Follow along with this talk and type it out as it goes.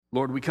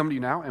Lord, we come to you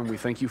now, and we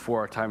thank you for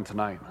our time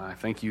tonight. I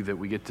thank you that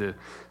we get to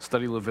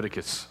study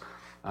Leviticus.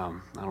 I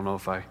don't know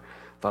if I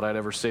thought I'd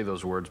ever say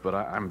those words, but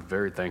I'm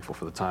very thankful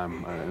for the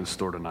time in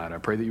store tonight. I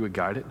pray that you would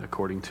guide it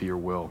according to your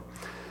will.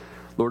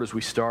 Lord, as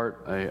we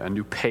start a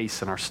new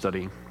pace in our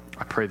study,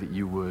 I pray that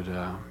you would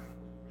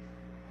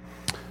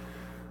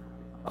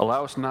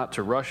allow us not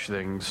to rush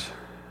things.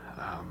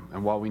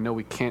 And while we know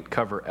we can't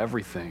cover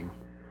everything,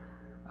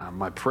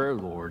 my prayer,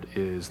 Lord,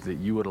 is that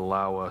you would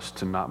allow us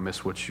to not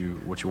miss what you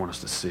want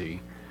us to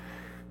see.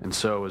 And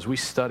so as we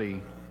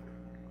study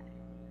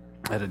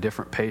at a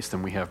different pace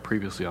than we have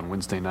previously on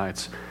Wednesday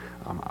nights,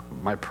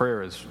 my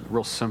prayer is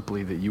real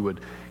simply that you would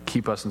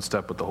keep us in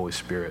step with the Holy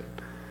Spirit.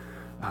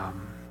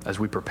 As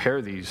we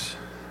prepare these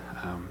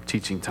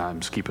teaching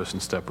times, keep us in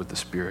step with the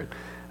Spirit.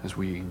 As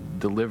we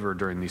deliver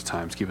during these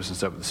times, keep us in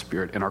step with the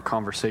Spirit. In our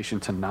conversation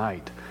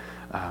tonight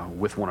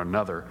with one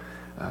another,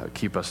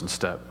 keep us in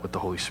step with the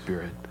Holy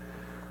Spirit.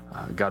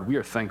 God, we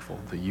are thankful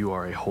that you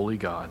are a holy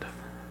God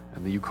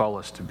and that you call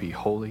us to be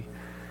holy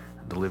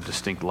and to live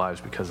distinct lives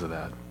because of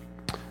that.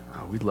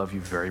 We love you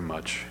very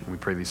much, and we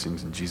pray these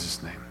things in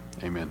Jesus' name.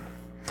 Amen.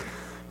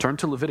 Turn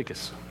to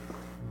Leviticus.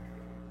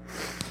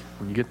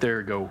 When you get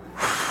there, go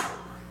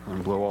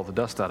and blow all the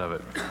dust out of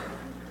it.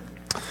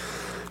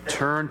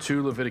 Turn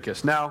to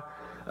Leviticus. Now,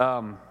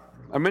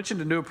 I mentioned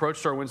a new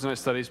approach to our Wednesday night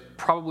studies.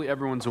 Probably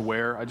everyone's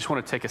aware. I just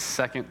want to take a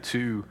second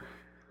to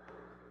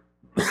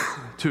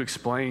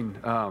explain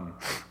what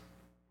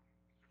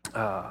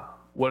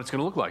it's going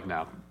to look like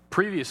now.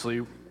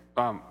 Previously,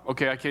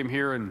 I came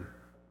here in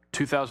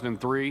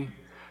 2003,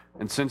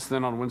 and since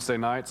then on Wednesday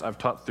nights, I've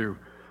taught through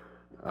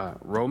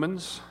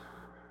Romans,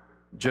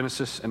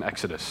 Genesis, and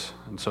Exodus.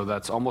 And so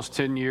that's almost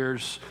 10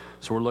 years.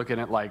 So we're looking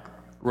at like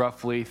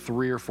roughly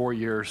 3 or 4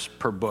 years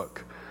per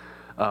book.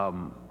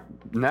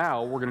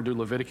 Now we're going to do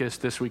Leviticus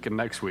this week and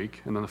next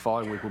week, and then the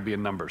following week will be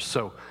in Numbers.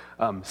 So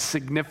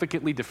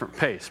significantly different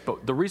pace.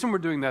 But the reason we're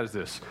doing that is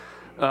this.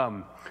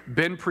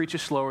 Ben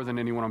preaches slower than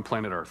anyone on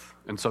planet Earth,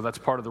 and so that's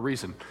part of the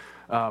reason.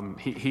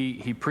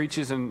 He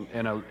preaches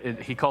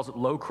he calls it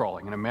low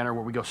crawling, in a manner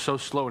where we go so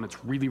slow, and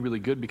it's really, really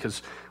good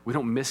because we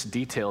don't miss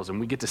details, and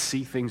we get to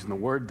see things in the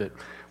Word that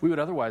we would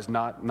otherwise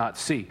not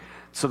see.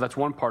 So that's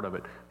one part of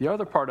it. The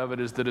other part of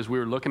it is that as we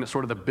were looking at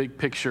sort of the big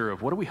picture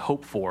of what do we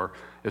hope for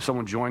if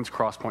someone joins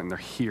Crosspoint and they're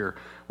here,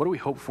 what do we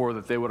hope for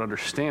that they would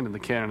understand in the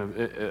canon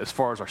as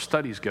far as our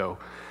studies go?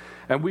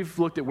 And we've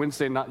looked at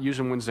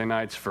using Wednesday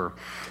nights for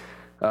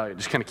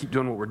just kind of keep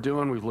doing what we're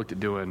doing. We've looked at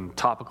doing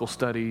topical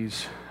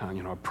studies,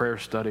 a prayer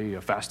study,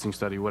 a fasting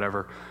study,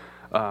 whatever.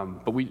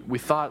 But we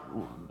thought,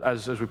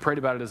 as we prayed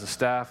about it as a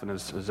staff and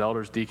as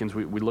elders, deacons,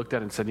 we looked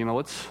at it and said,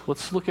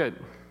 let's look at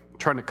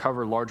trying to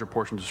cover larger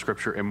portions of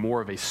Scripture in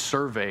more of a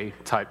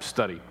survey-type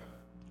study.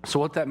 So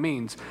what that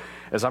means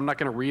is I'm not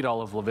going to read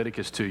all of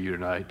Leviticus to you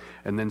tonight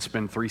and then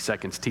spend 3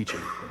 seconds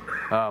teaching.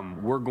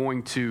 I'm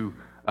going to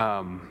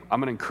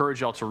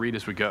encourage y'all to read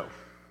as we go.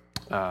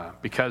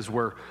 Because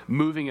we're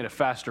moving at a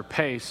faster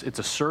pace. It's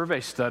a survey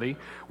study.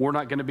 We're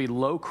not going to be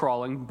low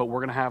crawling, but we're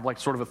going to have like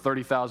sort of a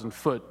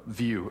 30,000-foot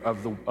view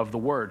of the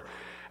Word.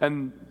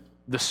 And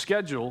the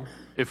schedule,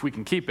 if we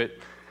can keep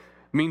it,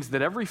 means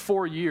that every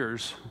 4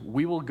 years,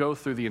 we will go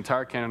through the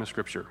entire canon of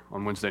Scripture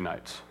on Wednesday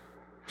nights.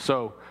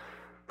 So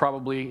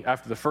probably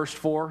after the first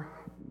 4,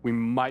 we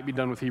might be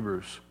done with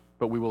Hebrews,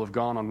 but we will have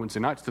gone on Wednesday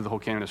nights through the whole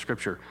canon of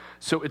Scripture.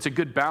 So it's a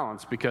good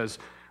balance because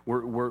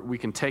we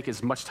can take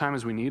as much time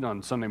as we need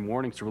on Sunday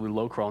mornings to really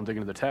low crawl and dig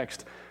into the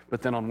text,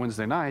 but then on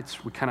Wednesday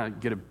nights, we kind of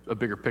get a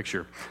bigger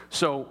picture.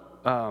 So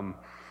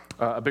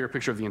a bigger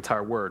picture of the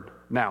entire Word.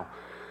 Now,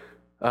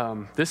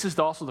 this is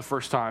also the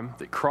first time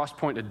that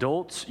Crosspoint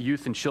adults,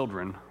 youth, and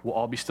children will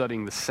all be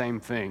studying the same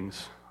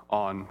things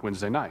on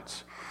Wednesday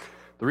nights.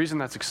 The reason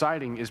that's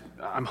exciting is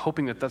I'm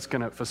hoping that that's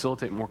going to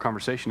facilitate more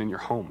conversation in your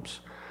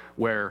homes,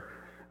 where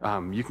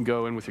you can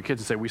go in with your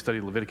kids and say, we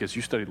studied Leviticus,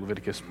 you studied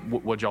Leviticus,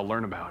 what'd y'all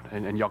learn about?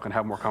 And y'all can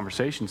have more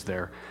conversations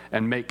there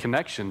and make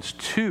connections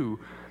to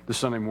the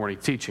Sunday morning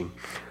teaching.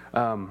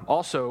 We're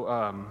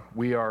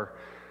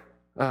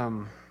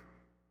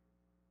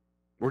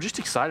just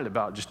excited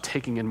about just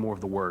taking in more of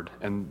the Word.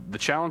 And the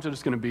challenge that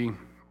it's going to be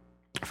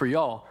for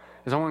y'all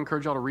is I want to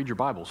encourage y'all to read your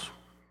Bibles,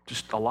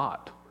 just a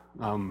lot.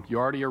 You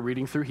already are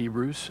reading through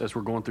Hebrews as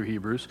we're going through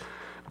Hebrews.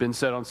 Ben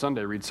said on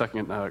Sunday, read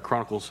 2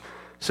 Chronicles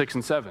 6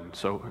 and 7.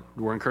 So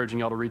we're encouraging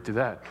y'all to read through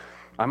that.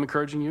 I'm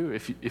encouraging you,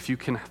 if you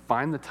can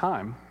find the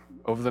time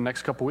over the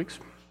next couple weeks,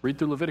 read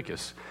through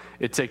Leviticus.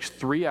 It takes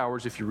 3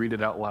 hours if you read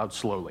it out loud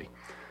slowly.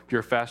 If you're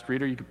a fast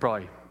reader, you could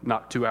probably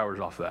knock 2 hours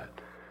off that.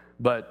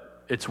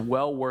 But it's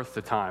well worth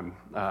the time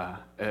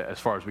as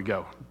far as we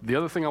go. The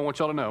other thing I want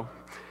y'all to know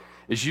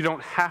is you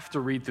don't have to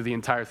read through the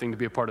entire thing to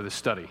be a part of this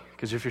study.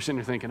 Because if you're sitting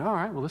there thinking, all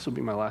right, well, this will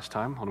be my last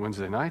time on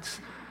Wednesday nights,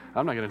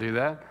 I'm not going to do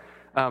that.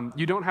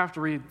 You don't have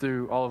to read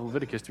through all of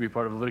Leviticus to be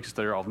part of a Leviticus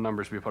study or all of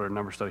Numbers to be a part of a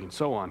Numbers study and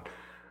so on.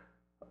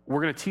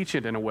 We're going to teach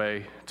it in a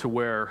way to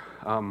where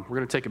we're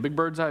going to take a big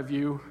bird's eye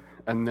view,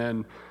 and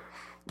then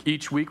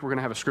each week we're going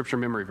to have a scripture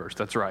memory verse.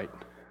 That's right.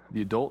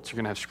 The adults are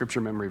going to have scripture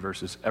memory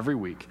verses every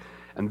week.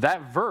 And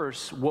that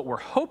verse, what we're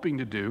hoping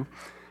to do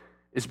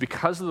is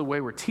because of the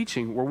way we're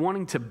teaching, we're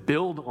wanting to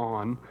build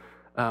on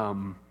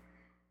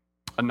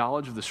a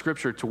knowledge of the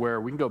Scripture to where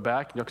we can go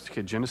back.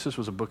 Okay, Genesis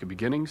was a book of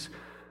beginnings.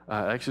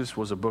 Exodus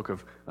was a book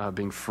of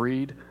being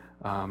freed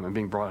and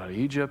being brought out of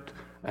Egypt.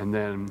 And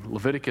then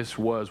Leviticus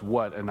was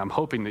what? And I'm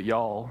hoping that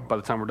y'all, by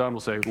the time we're done,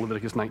 will say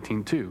Leviticus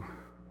 19:2.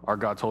 Our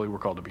God's holy, we're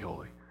called to be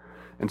holy.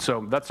 And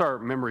so that's our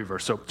memory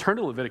verse. So turn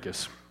to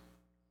Leviticus.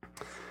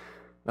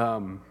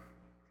 The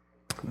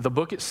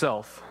book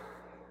itself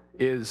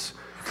is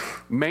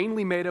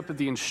mainly made up of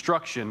the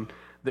instruction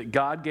that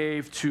God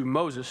gave to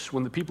Moses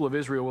when the people of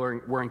Israel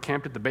were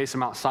encamped at the base of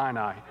Mount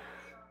Sinai.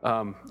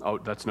 Oh,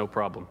 that's no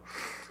problem.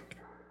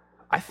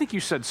 I think you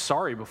said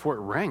sorry before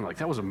it rang. Like,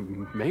 that was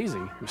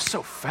amazing. It was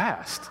so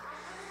fast.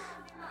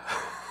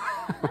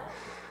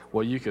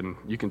 Well, you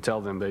can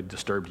tell them they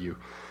disturbed you,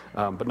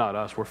 but not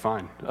us. We're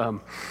fine.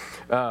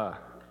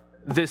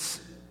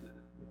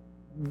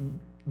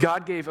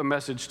 God gave a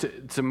message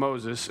to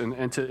Moses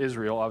and to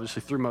Israel,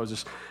 obviously through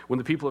Moses, when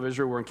the people of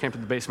Israel were encamped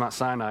at the base of Mount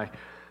Sinai.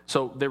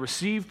 So they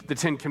received the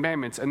 10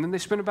 Commandments, and then they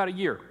spent about a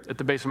year at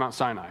the base of Mount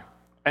Sinai.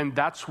 And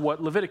that's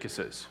what Leviticus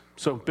is.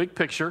 So big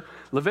picture,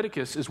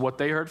 Leviticus is what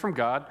they heard from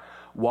God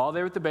while they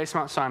were at the base of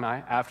Mount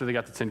Sinai after they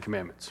got the 10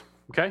 Commandments.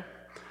 Okay?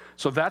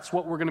 So that's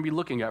what we're going to be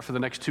looking at for the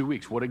next 2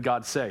 weeks. What did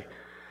God say?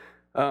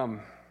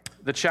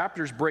 The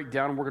chapters break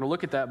down, and we're going to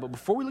look at that. But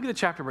before we look at the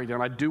chapter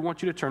breakdown, I do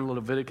want you to turn to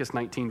Leviticus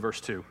 19,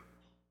 verse 2.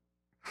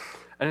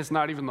 And it's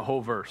not even the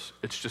whole verse.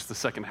 It's just the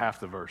second half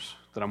of the verse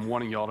that I'm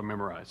wanting y'all to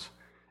memorize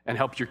and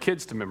help your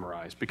kids to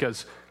memorize,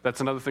 because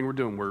that's another thing we're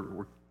doing.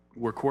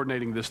 We're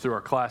coordinating this through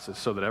our classes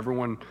so that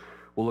everyone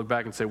will look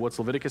back and say, what's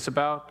Leviticus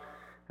about?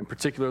 And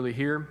particularly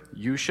here,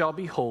 you shall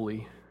be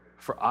holy,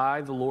 for I,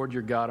 the Lord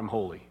your God, am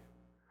holy.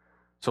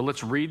 So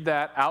let's read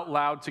that out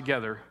loud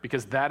together,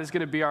 because that is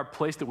going to be our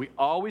place that we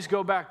always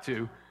go back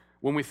to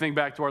when we think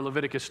back to our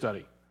Leviticus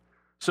study.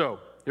 So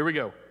here we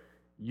go.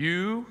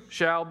 You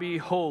shall be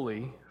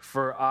holy,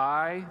 for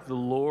I, the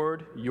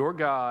Lord your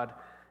God,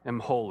 am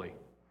holy.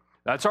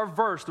 That's our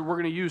verse that we're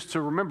going to use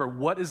to remember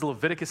what is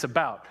Leviticus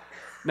about.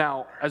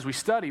 Now, as we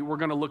study, we're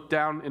going to look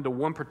down into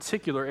one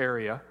particular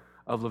area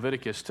of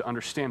Leviticus to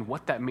understand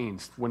what that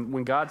means.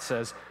 When God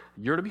says,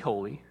 you're to be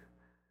holy,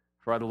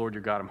 for I, the Lord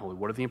your God, am holy.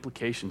 What are the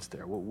implications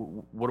there?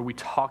 What are we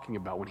talking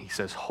about when he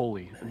says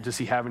holy? Does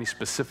he have any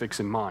specifics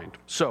in mind?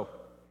 So,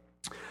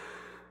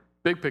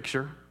 big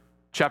picture,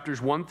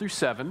 chapters 1 through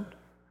 7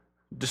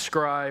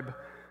 describe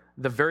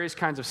the various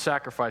kinds of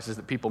sacrifices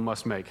that people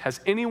must make.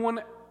 Has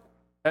anyone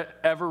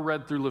ever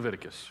read through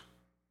Leviticus?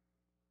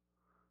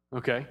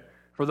 Okay.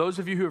 For those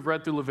of you who have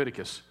read through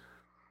Leviticus,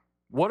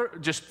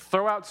 just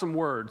throw out some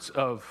words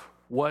of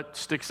what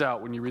sticks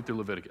out when you read through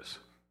Leviticus.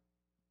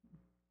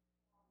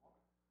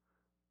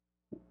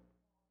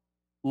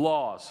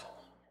 Laws.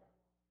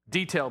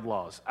 Detailed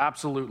laws.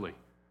 Absolutely.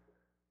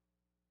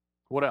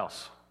 What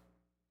else?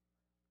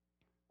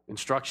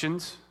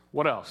 Instructions.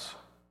 What else?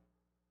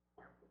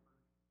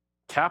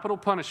 Capital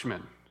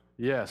punishment.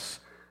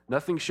 Yes.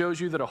 Nothing shows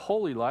you that a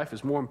holy life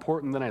is more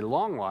important than a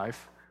long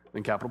life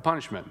than capital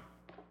punishment.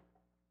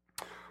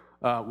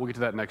 We'll get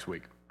to that next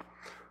week.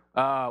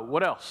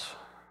 What else?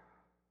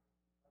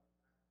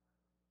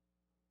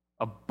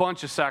 A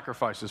bunch of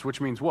sacrifices,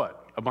 which means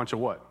what? A bunch of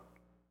what?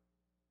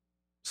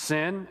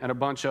 Sin, and a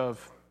bunch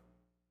of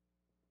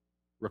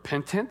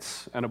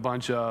repentance, and a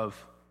bunch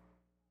of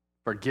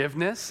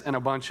forgiveness, and a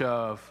bunch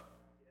of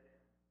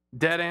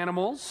dead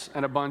animals,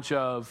 and a bunch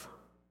of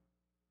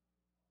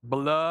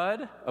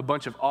blood, a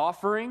bunch of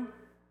offering.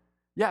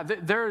 Yeah,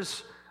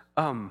 there's...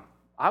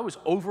 I was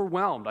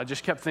overwhelmed. I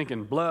just kept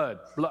thinking, blood.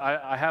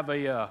 I have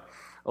a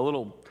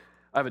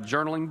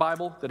journaling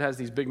Bible that has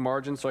these big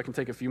margins so I can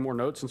take a few more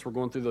notes since we're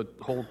going through the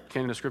whole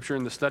canon of Scripture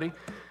in the study.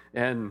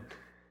 And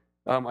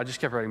I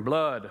just kept writing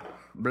blood,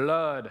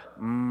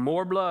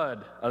 more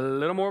blood, a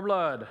little more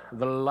blood.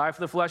 The life of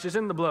the flesh is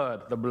in the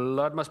blood. The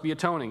blood must be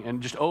atoning.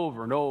 And just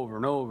over and over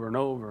and over and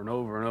over and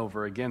over and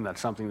over again,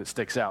 that's something that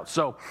sticks out.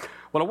 So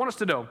what I want us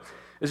to know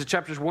is that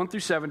chapters 1 through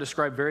 7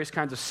 describe various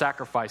kinds of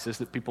sacrifices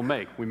that people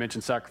make. We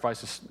mentioned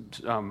sacrifices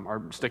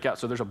stick out.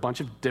 So there's a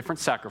bunch of different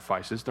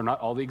sacrifices. They're not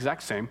all the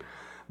exact same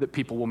that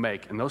people will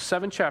make. And those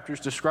 7 chapters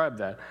describe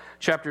that.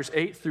 Chapters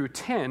 8 through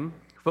 10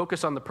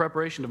 focus on the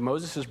preparation of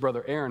Moses'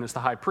 brother Aaron as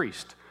the high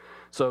priest.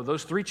 So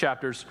those 3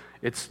 chapters,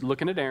 it's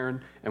looking at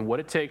Aaron and what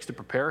it takes to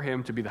prepare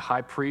him to be the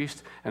high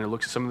priest, and it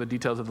looks at some of the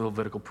details of the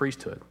Levitical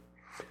priesthood.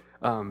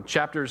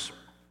 Chapters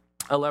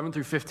 11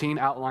 through 15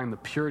 outline the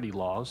purity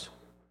laws.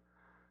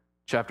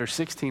 Chapter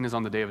 16 is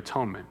on the Day of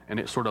Atonement, and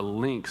it sort of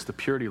links the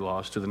purity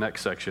laws to the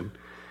next section,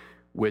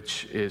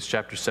 which is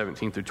chapter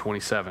 17 through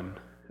 27.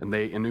 And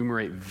they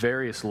enumerate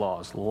various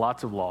laws,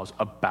 lots of laws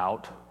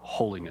about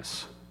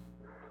holiness.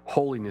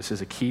 Holiness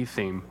is a key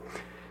theme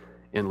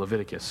in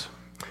Leviticus.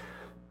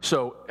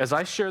 So as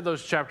I share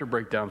those chapter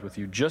breakdowns with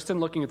you, just in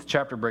looking at the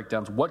chapter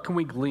breakdowns, what can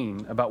we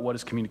glean about what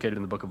is communicated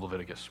in the book of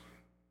Leviticus?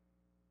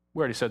 We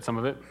already said some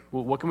of it.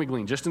 Well, what can we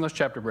glean just in those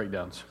chapter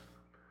breakdowns?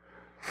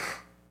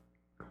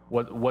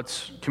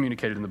 What's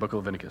communicated in the book of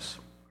Leviticus?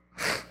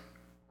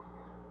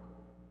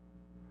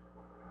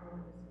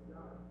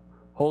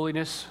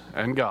 Holiness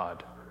and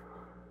God.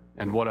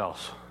 And what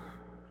else?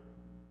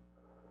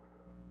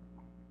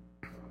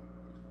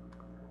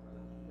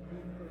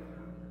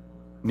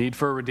 Need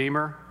for a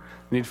redeemer,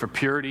 need for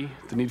purity,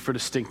 the need for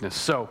distinctness.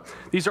 So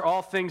these are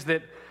all things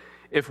that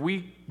if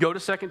we go to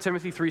 2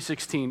 Timothy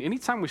 3:16,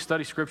 anytime we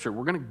study Scripture,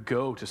 we're going to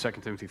go to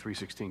 2 Timothy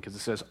 3:16 because it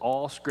says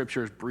all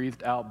Scripture is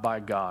breathed out by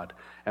God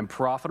and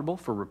profitable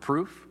for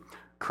reproof,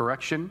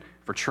 correction,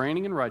 for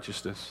training in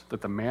righteousness,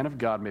 that the man of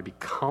God may be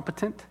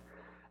competent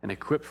and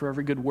equipped for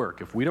every good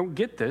work. If we don't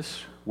get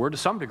this, we're to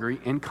some degree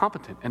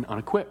incompetent and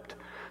unequipped.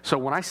 So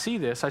when I see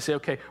this, I say,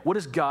 okay, what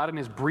is God in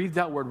his breathed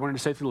out word wanting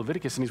to say through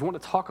Leviticus? And he's wanting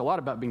to talk a lot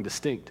about being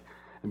distinct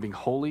and being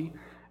holy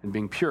and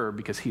being pure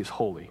because he is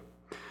holy.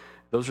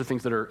 Those are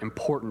things that are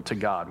important to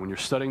God. When you're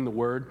studying the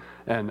word,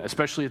 and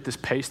especially at this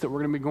pace that we're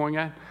going to be going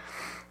at,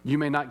 you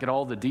may not get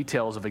all the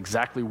details of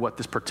exactly what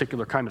this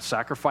particular kind of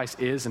sacrifice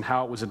is and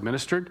how it was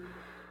administered.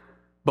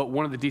 But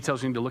one of the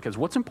details you need to look at is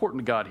what's important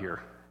to God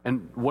here.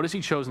 And what has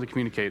he chosen to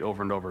communicate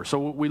over and over?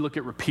 So we look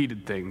at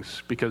repeated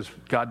things because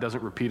God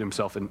doesn't repeat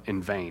himself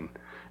in vain.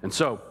 And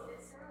so,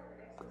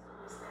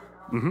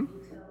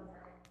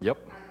 yep.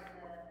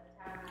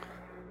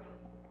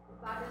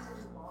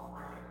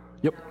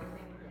 Yep.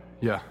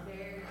 Yeah.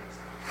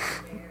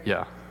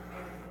 Yeah.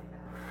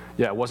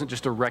 Yeah, it wasn't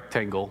just a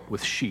rectangle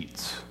with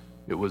sheets.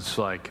 It was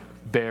like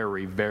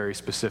very, very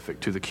specific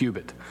to the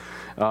cubit.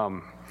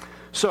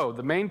 So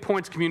the main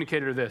points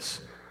communicated are this.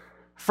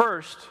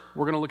 First,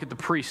 we're going to look at the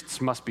priests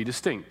must be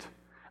distinct.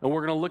 And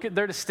we're going to look at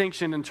their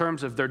distinction in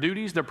terms of their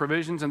duties, their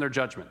provisions, and their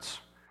judgments.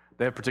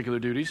 They have particular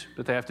duties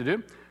that they have to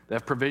do. They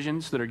have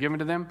provisions that are given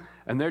to them,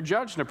 and they're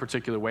judged in a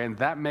particular way, and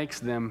that makes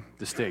them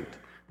distinct.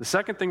 The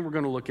second thing we're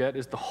going to look at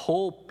is the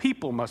whole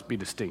people must be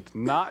distinct,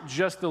 not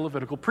just the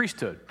Levitical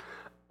priesthood.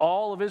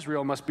 All of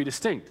Israel must be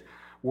distinct.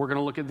 We're going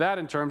to look at that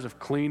in terms of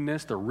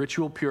cleanness, the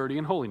ritual purity,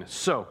 and holiness.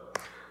 So,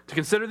 to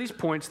consider these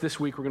points this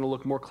week, we're going to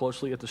look more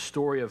closely at the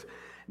story of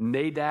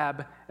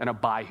Nadab and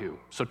Abihu.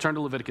 So turn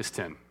to Leviticus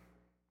 10.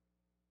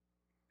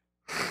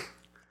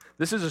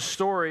 This is a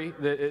story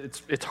that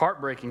it's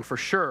heartbreaking for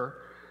sure,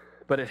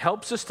 but it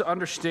helps us to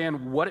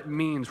understand what it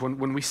means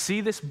when we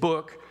see this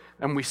book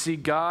and we see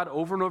God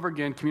over and over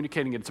again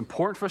communicating it. It's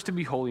important for us to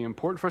be holy,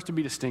 important for us to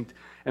be distinct,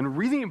 and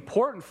really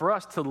important for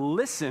us to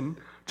listen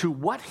to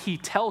what he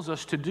tells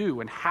us to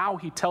do and how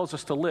he tells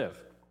us to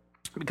live.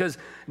 Because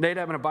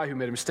Nadab and Abihu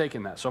made a mistake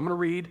in that. So I'm going to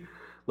read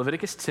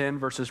Leviticus 10,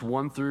 verses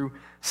 1 through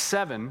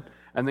 7,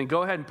 and then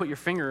go ahead and put your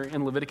finger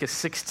in Leviticus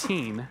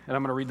 16, and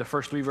I'm going to read the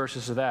first 3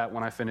 verses of that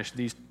when I finish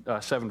these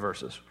 7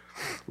 verses.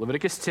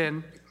 Leviticus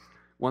 10,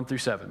 1 through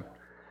 7.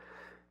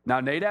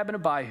 Now Nadab and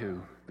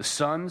Abihu, the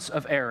sons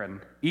of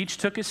Aaron, each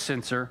took his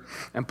censer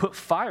and put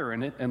fire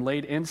in it and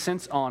laid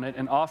incense on it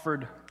and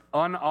offered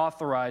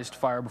unauthorized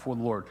fire before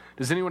the Lord.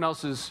 Does anyone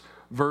else's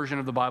version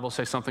of the Bible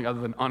say something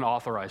other than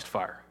unauthorized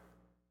fire?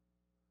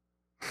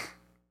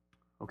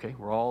 Okay,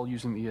 we're all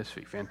using the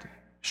ESV. Fantastic.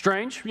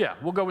 Strange? Yeah,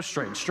 we'll go with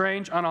strange.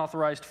 Strange,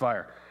 unauthorized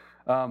fire.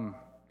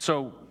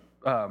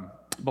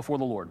 Before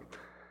the Lord,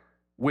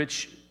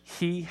 which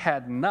he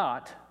had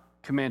not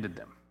commanded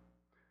them.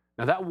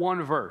 Now that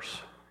one verse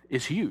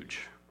is huge.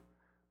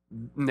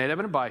 Nadab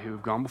and Abihu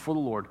have gone before the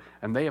Lord,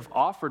 and they have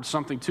offered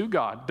something to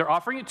God. They're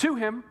offering it to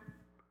him.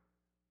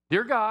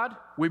 Dear God,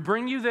 we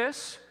bring you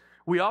this.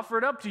 We offer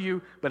it up to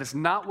you, but it's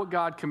not what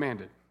God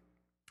commanded.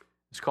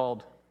 It's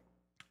called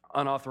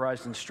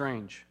unauthorized and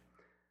strange.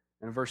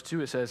 And in verse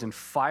 2 it says, and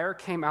fire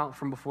came out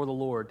from before the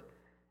Lord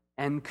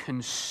and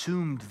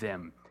consumed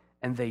them,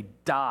 and they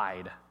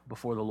died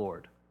before the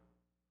Lord.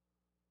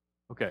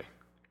 Okay,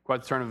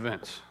 quite the turn of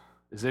events.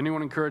 Is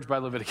anyone encouraged by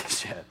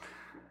Leviticus yet?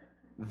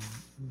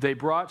 They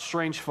brought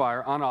strange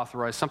fire,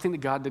 unauthorized, something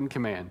that God didn't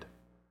command.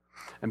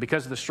 And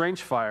because of the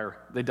strange fire,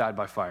 they died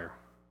by fire.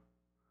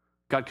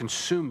 God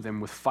consumed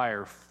them with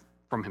fire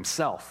from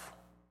himself,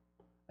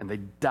 and they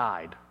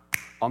died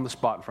on the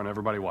spot in front of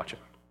everybody watching.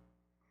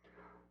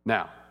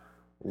 Now,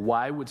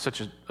 why would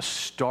such a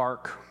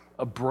stark,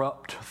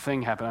 abrupt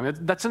thing happen? I mean,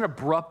 that's an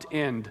abrupt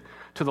end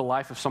to the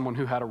life of someone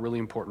who had a really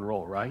important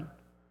role, right?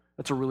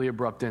 That's a really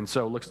abrupt end.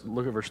 So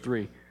look at verse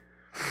 3.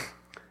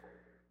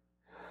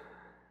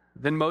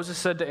 Then Moses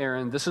said to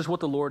Aaron, this is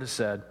what the Lord has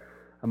said,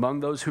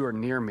 among those who are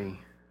near me,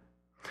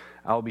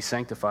 I will be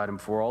sanctified, and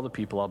before all the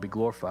people I'll be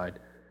glorified.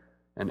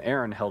 And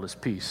Aaron held his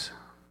peace.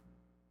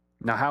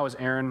 Now, how is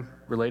Aaron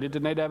related to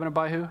Nadab and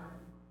Abihu?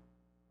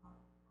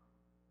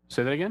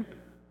 Say that again?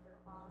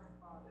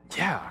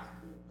 Yeah.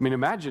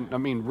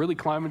 Really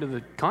climb into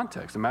the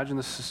context. Imagine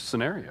this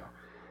scenario.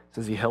 It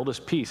says he held his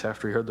peace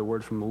after he heard the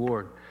word from the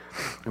Lord.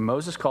 And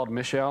Moses called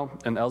Mishael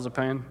and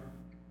Elzaphan,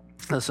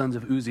 the sons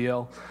of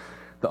Uzziel,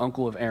 the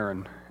uncle of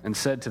Aaron, and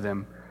said to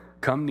them,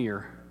 come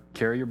near,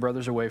 carry your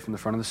brothers away from the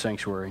front of the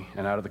sanctuary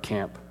and out of the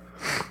camp.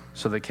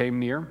 So they came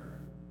near,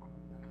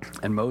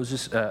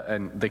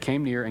 and they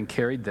came near and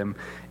carried them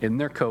in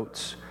their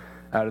coats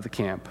out of the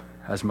camp,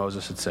 as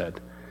Moses had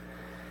said.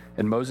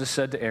 And Moses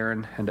said to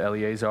Aaron and to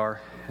Eleazar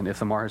and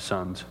Ithamar his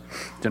sons.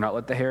 Do not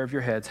let the hair of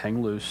your heads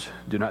hang loose.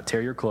 Do not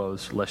tear your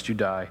clothes, lest you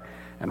die,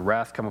 and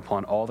wrath come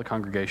upon all the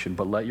congregation.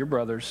 But let your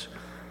brothers,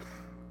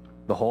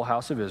 the whole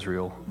house of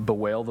Israel,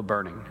 bewail the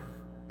burning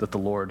that the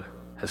Lord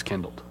has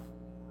kindled.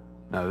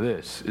 Now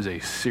this is a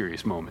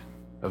serious moment,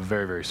 a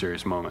very, very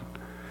serious moment.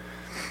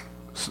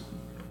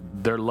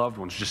 Their loved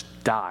ones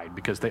just died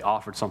because they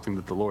offered something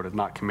that the Lord had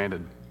not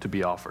commanded to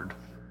be offered.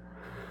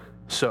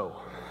 So,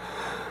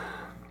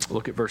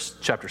 look at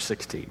chapter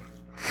 16,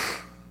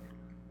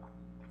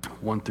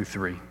 1 through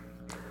 3.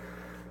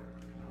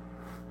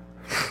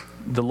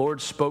 The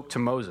Lord spoke to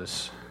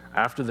Moses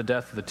after the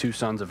death of the two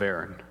sons of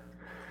Aaron,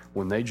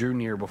 when they drew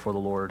near before the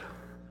Lord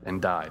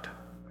and died.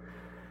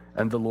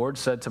 And the Lord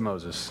said to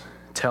Moses,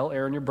 tell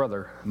Aaron your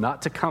brother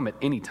not to come at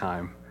any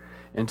time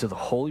into the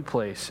holy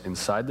place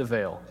inside the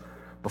veil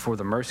before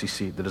the mercy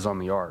seat that is on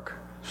the ark,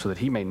 so that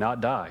he may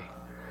not die.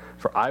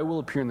 For I will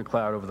appear in the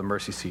cloud over the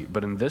mercy seat.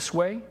 But in this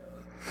way,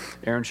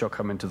 Aaron shall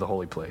come into the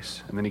holy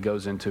place. And then he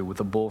goes into, with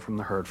a bull from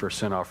the herd for a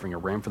sin offering, a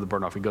ram for the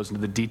burnt offering. He goes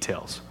into the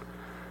details.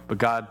 But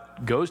God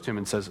goes to him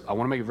and says, I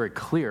want to make it very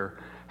clear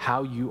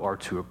how you are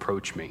to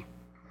approach me.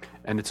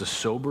 And it's a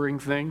sobering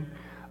thing.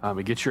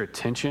 It gets your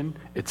attention.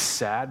 It's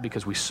sad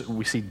because we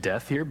see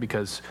death here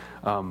because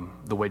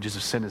the wages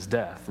of sin is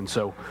death. And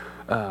so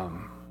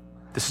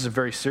this is a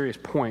very serious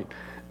point.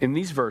 In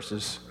these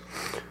verses,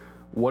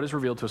 what is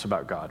revealed to us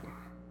about God?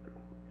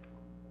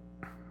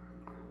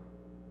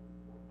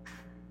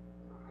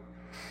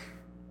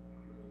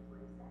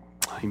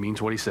 He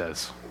means what he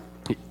says.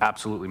 He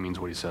absolutely means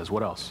what he says.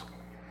 What else?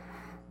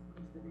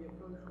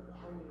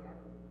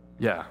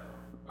 Yeah.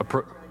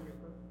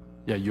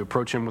 You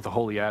approach him with a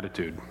holy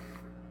attitude,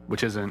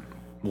 which isn't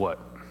what?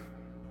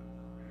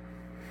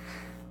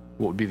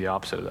 What would be the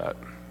opposite of that?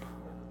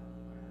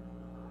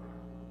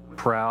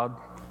 Proud,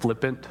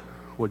 flippant,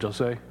 what'd y'all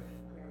say?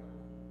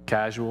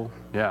 Casual,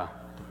 yeah.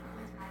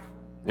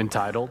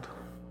 Entitled.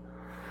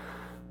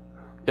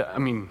 Yeah, I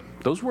mean,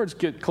 those words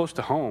get close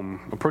to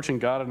home. Approaching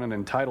God in an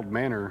entitled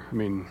manner. I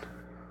mean,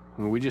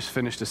 we just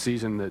finished a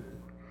season that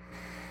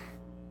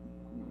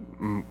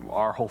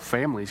our whole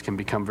families can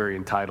become very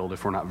entitled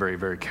if we're not very,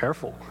 very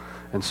careful.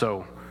 And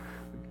so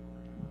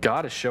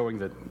God is showing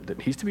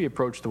that he's to be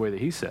approached the way that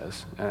he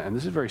says. And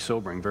this is very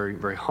sobering, very,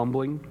 very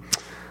humbling,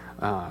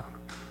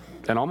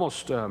 and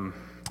almost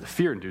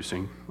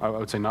fear-inducing. I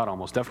would say not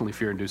almost, definitely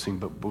fear-inducing,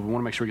 but we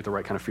want to make sure we get the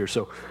right kind of fear.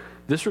 So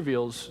this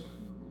reveals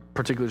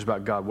particulars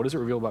about God. What does it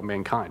reveal about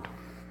mankind?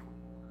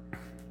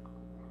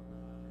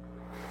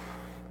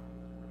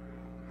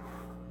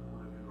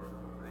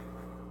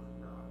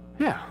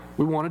 Yeah,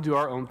 we want to do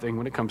our own thing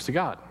when it comes to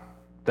God.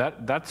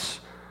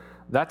 That's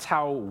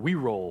how we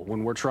roll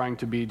when we're trying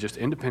to be just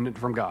independent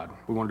from God.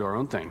 We want to do our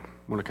own thing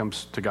when it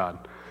comes to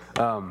God.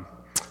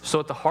 So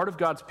at the heart of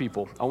God's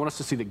people, I want us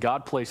to see that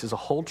God places a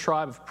whole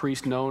tribe of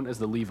priests known as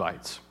the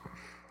Levites.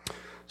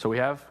 So we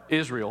have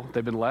Israel.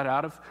 They've been led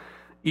out of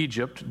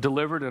Egypt,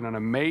 delivered in an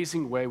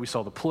amazing way. We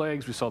saw the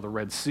plagues. We saw the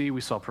Red Sea.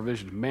 We saw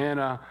provision of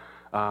manna.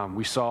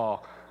 We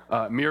saw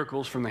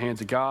miracles from the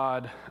hands of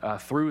God.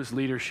 Through his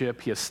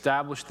leadership, he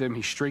established them.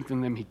 He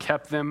strengthened them. He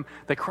kept them.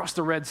 They crossed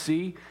the Red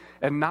Sea,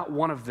 and not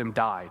one of them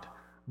died.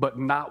 But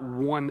not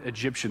one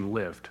Egyptian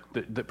lived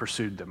that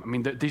pursued them. I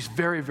mean, these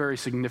very, very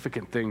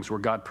significant things where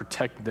God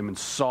protected them and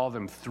saw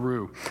them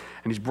through.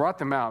 And he's brought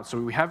them out.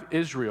 So we have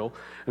Israel,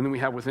 and then we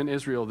have within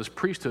Israel this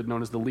priesthood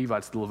known as the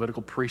Levites, the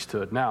Levitical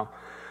priesthood. Now,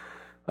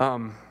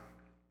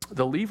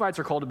 the Levites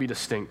are called to be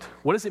distinct.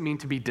 What does it mean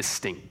to be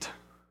distinct?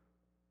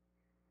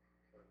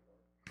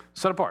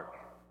 Set apart,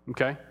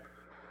 okay?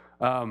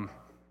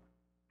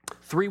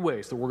 3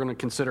 ways that we're going to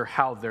consider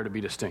how they're to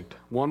be distinct.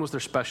 One was their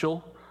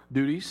special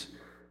duties,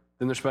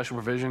 then their special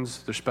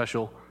provisions, their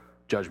special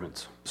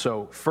judgments.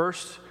 So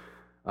first,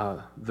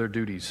 their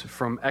duties.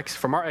 From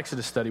our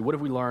Exodus study, what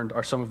have we learned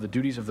are some of the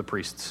duties of the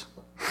priests?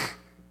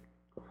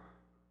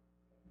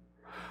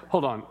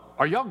 Hold on.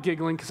 Are y'all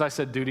giggling because I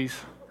said duties?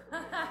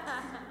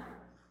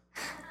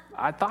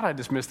 I thought I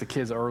dismissed the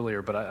kids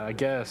earlier, but I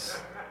guess.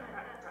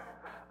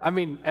 I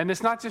mean, and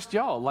it's not just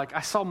y'all. Like,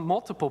 I saw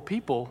multiple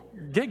people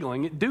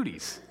giggling at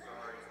duties.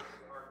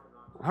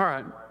 All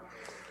right.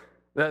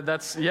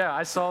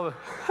 I saw the,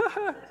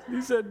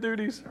 you said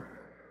duties.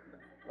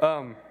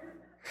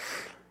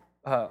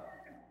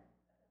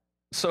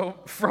 So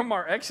from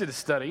our Exodus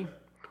study,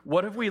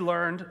 what have we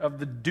learned of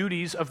the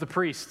duties of the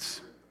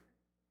priests?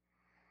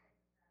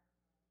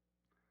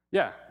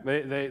 Yeah,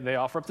 they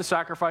offer up the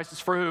sacrifices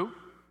for who?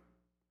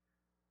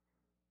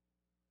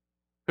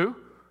 Who?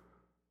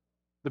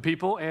 The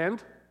people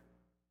and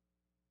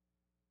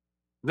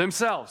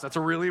themselves. That's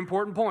a really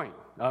important point.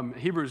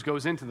 Hebrews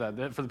goes into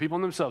that for the people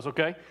and themselves,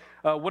 okay?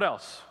 What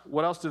else?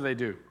 What else do they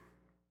do?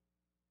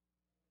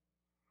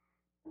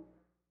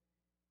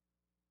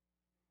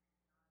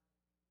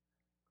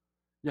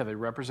 Yeah, they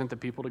represent the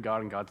people to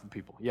God and God to the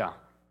people. Yeah.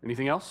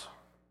 Anything else?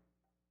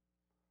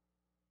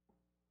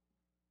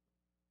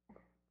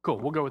 Cool,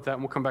 we'll go with that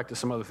and we'll come back to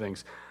some other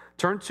things.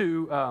 Turn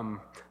to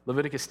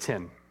Leviticus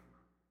 10.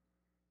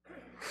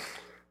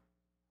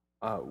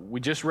 We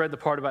just read the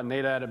part about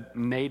Nadab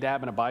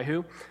and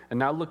Abihu, and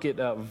now look at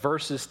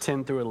verses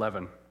 10 through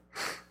 11.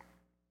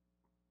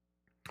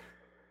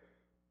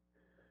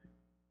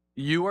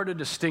 You are to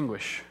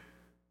distinguish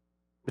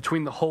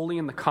between the holy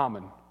and the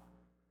common,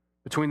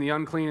 between the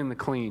unclean and the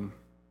clean.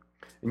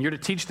 And you're to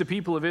teach the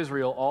people of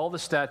Israel all the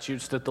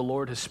statutes that the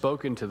Lord has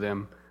spoken to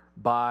them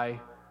by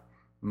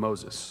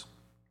Moses.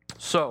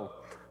 So,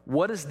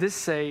 what does this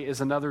say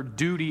is another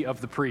duty of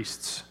the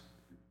priests?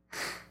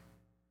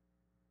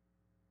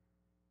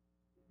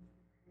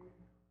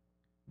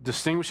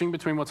 Distinguishing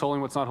between what's holy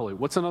and what's not holy.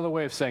 What's another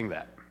way of saying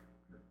that?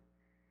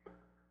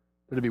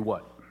 It'd be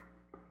what?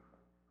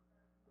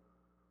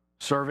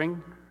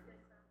 Serving?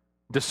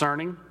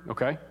 Discerning?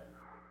 Okay.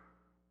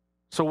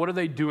 So what are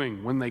they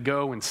doing when they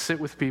go and sit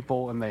with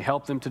people and they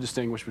help them to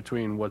distinguish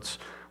between what's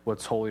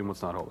holy and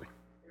what's not holy?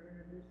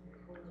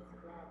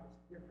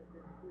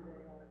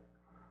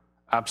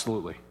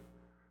 Absolutely.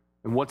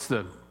 And what's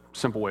the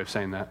simple way of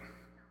saying that?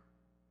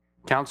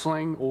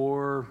 Counseling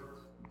or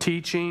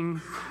teaching?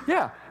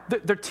 Yeah,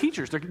 they're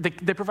teachers.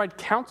 They provide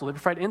counsel. They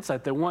provide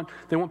insight. They want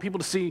people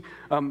to see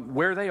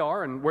where they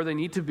are and where they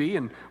need to be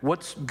and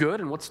what's good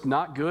and what's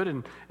not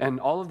good. And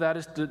all of that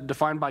is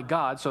defined by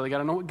God. So they got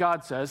to know what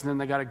God says, and then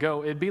they got to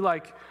go. It'd be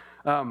like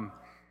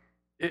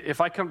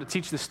if I come to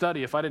teach this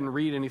study, if I didn't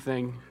read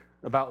anything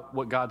about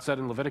what God said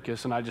in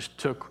Leviticus, and I just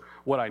took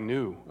what I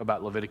knew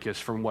about Leviticus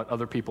from what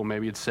other people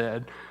maybe had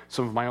said,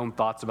 some of my own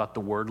thoughts about the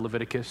word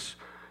Leviticus,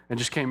 and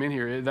just came in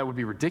here, that would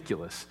be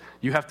ridiculous.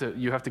 You have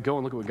to go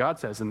and look at what God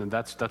says, and then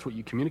that's what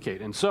you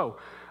communicate. And so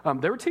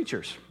they were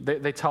teachers.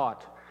 They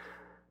taught.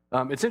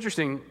 It's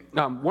interesting.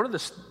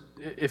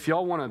 If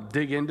y'all want to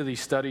dig into these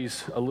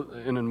studies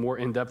in a more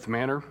in-depth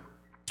manner,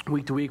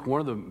 week to week,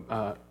 one of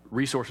the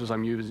resources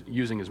I'm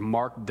using is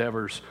Mark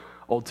Dever's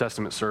Old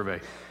Testament survey.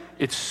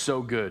 It's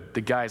so good.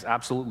 The guy is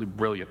absolutely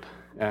brilliant.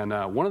 And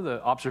one of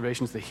the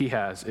observations that he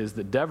has is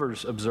that Dever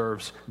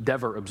observes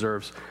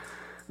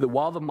that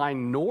while the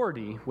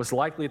minority was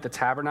likely at the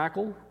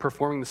tabernacle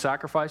performing the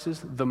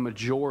sacrifices, the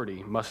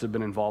majority must have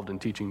been involved in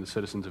teaching the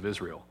citizens of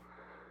Israel.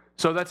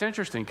 So that's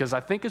interesting, because I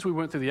think as we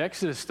went through the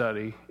Exodus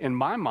study, in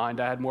my mind,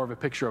 I had more of a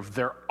picture of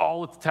they're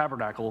all at the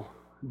tabernacle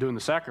doing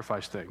the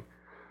sacrifice thing.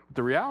 But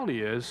the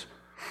reality is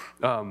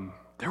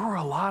there were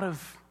a lot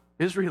of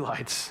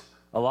Israelites,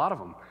 a lot of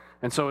them.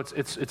 And so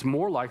it's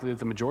more likely that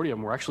the majority of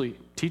them were actually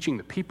teaching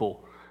the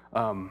people,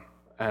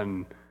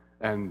 and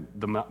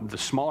the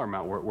smaller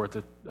amount were at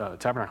the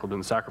tabernacle doing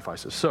the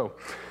sacrifices. So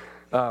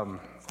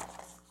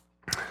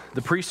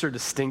the priests are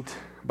distinct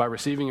by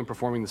receiving and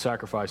performing the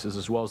sacrifices,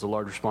 as well as the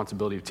large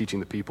responsibility of teaching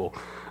the people.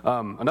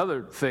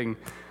 Another thing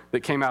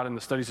that came out in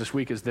the studies this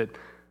week is that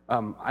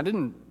I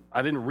didn't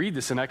read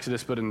this in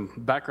Exodus, but in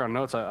background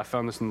notes I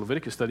found this in the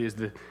Leviticus study, is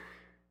that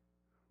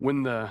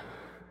when the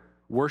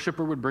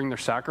worshiper would bring their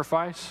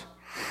sacrifice,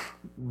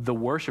 the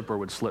worshiper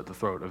would slit the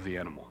throat of the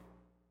animal,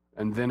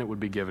 and then it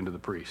would be given to the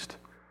priest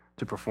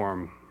to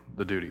perform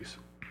the duties.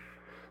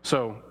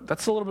 So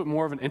that's a little bit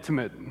more of an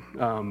intimate,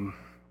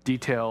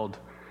 detailed,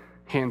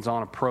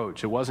 hands-on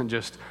approach. It wasn't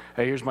just,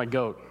 hey, here's my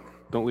goat,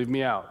 don't leave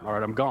me out, all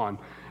right, I'm gone.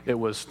 It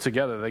was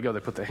together, they go,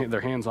 they put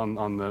their hands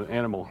on the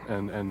animal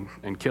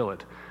and kill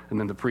it, and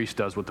then the priest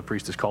does what the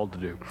priest is called to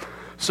do.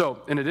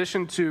 So in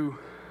addition to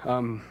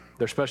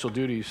their special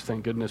duties,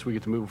 thank goodness we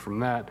get to move from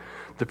that,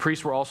 the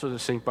priests were also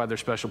distinct by their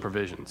special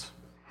provisions.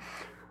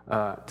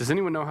 Does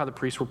anyone know how the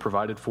priests were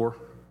provided for?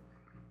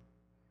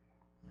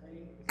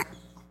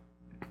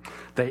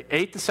 They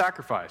ate the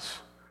sacrifice.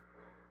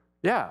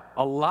 Yeah,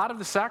 a lot of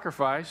the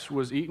sacrifice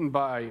was eaten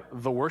by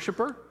the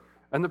worshiper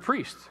and the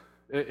priest.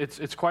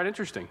 It's quite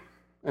interesting.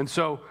 And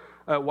so,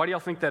 why do y'all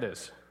think that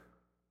is?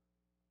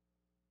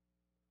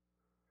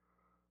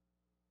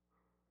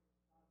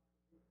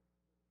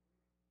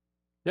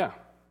 Yeah.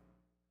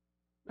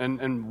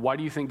 And why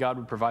do you think God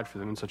would provide for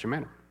them in such a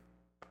manner?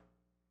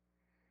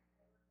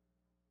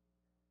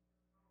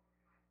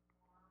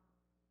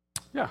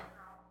 Yeah.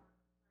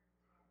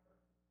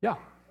 Yeah.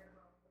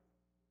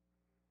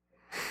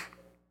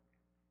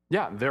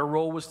 Yeah, their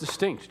role was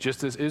distinct,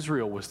 just as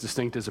Israel was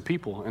distinct as a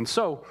people. And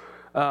so,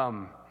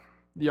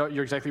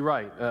 you're exactly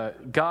right.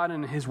 God,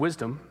 in his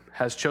wisdom,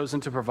 has chosen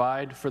to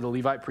provide for the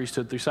Levite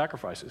priesthood through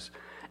sacrifices.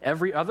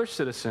 Every other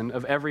citizen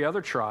of every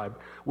other tribe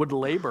would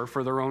labor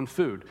for their own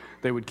food.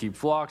 They would keep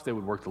flocks, they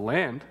would work the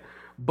land,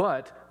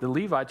 but the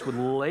Levites would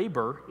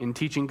labor in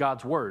teaching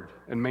God's word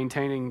and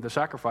maintaining the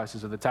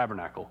sacrifices of the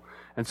tabernacle.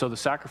 And so the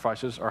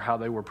sacrifices are how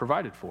they were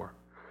provided for.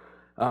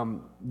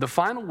 The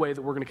final way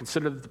that we're going to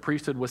consider that the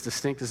priesthood was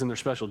distinct is in their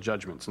special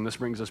judgments, and this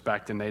brings us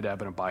back to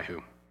Nadab and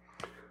Abihu.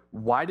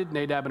 Why did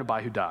Nadab and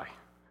Abihu die?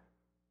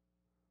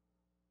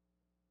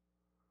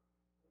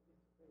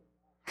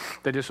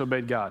 They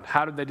disobeyed God.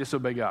 How did they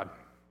disobey God?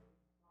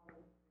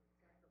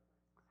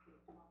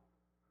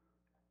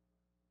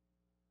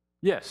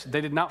 Yes,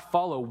 they did not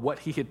follow what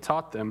he had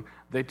taught them.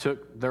 They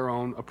took their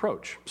own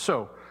approach.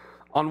 So,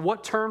 on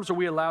what terms are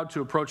we allowed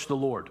to approach the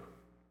Lord?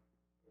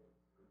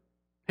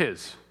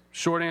 His.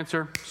 Short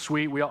answer,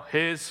 sweet,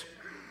 his.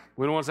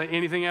 We don't want to say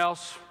anything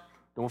else.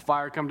 Don't want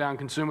fire to come down and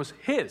consume us.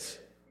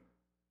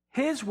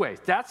 His ways.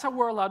 That's how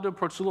we're allowed to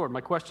approach the Lord.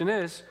 My question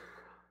is,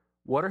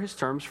 what are his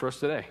terms for us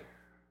today?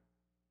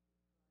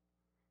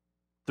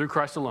 Through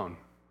Christ alone.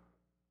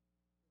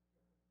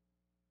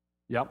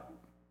 Yep.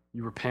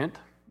 You repent.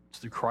 It's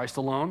through Christ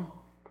alone.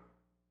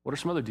 What are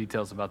some other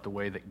details about the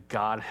way that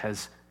God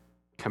has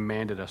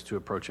commanded us to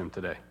approach him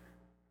today?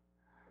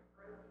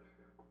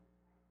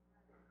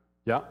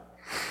 Yeah.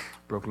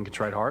 Broken,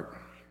 contrite heart.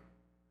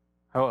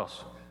 How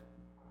else?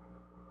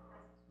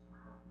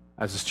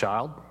 As his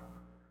child.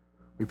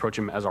 We approach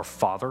him as our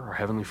Father, our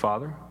Heavenly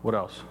Father. What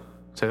else?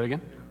 Say that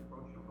again.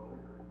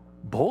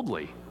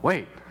 Boldly.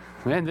 Wait.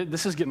 Man,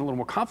 this is getting a little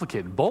more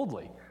complicated.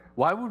 Boldly.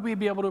 Why would we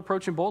be able to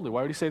approach him boldly?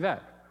 Why would he say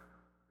that?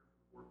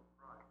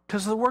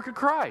 Because of the work of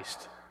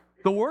Christ.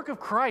 The work of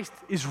Christ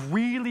is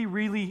really,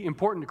 really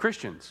important to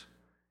Christians.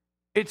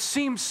 It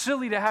seems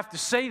silly to have to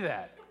say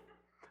that,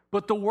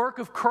 but the work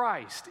of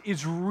Christ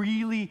is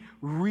really,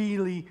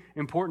 really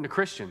important to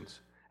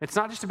Christians. It's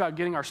not just about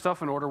getting our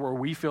stuff in order where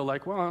we feel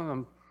like, well,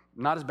 I'm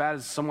not as bad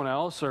as someone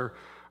else, or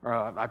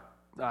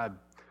I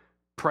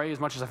pray as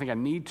much as I think I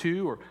need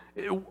to.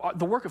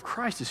 The work of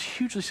Christ is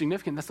hugely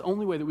significant. That's the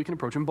only way that we can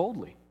approach him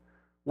boldly.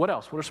 What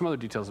else? What are some other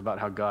details about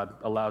how God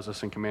allows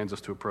us and commands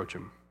us to approach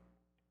him?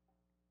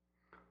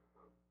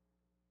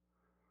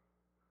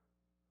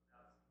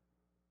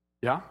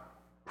 Yeah?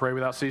 Pray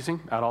without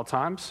ceasing at all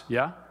times.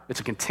 Yeah? It's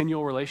a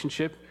continual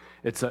relationship.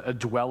 It's a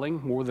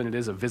dwelling more than it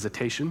is a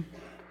visitation.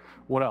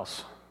 What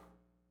else?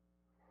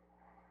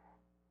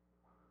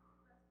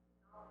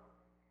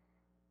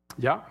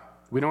 Yeah?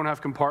 We don't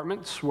have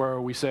compartments where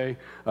we say,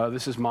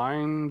 this is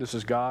mine, this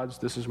is God's,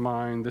 this is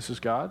mine, this is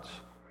God's.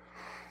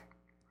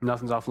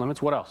 Nothing's off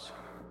limits. What else?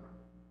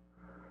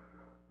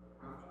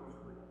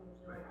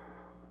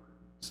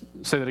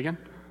 Say that again.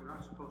 We're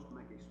not supposed to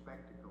make a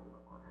spectacle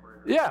of our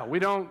prayers. Yeah, we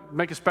don't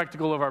make a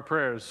spectacle of our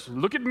prayers.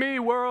 Look at me,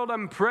 world,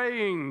 I'm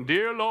praying,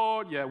 dear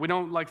Lord. Yeah, we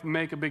don't like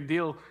make a big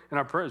deal in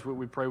our prayers.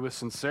 We pray with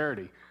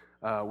sincerity.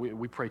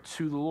 We pray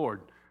to the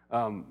Lord.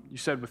 You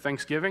said with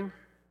thanksgiving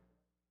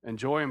and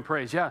joy and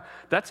praise. Yeah,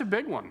 that's a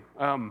big one.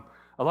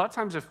 A lot of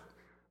times if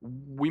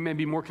we may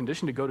be more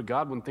conditioned to go to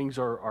God when things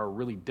are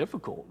really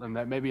difficult, and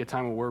that may be a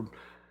time when we're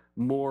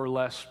more or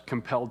less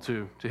compelled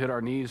to hit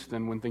our knees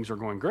than when things are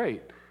going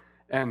great.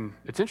 And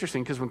it's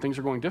interesting because when things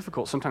are going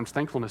difficult, sometimes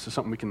thankfulness is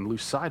something we can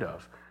lose sight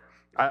of.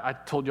 I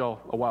told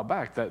y'all a while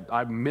back that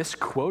I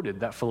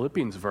misquoted that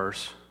Philippians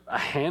verse a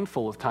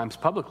handful of times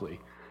publicly.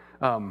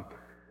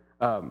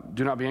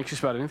 Do not be anxious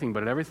about anything,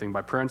 but in everything,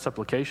 by prayer and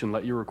supplication,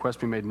 let your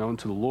request be made known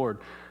to the Lord.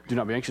 Do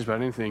not be anxious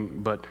about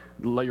anything, but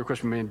let your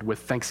request be made with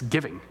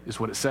thanksgiving, is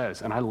what it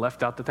says. And I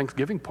left out the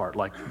thanksgiving part,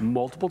 like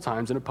multiple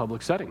times in a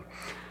public setting.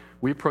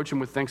 We approach him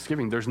with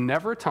thanksgiving. There's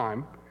never a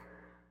time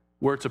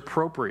where it's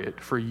appropriate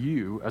for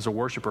you as a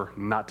worshiper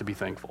not to be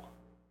thankful.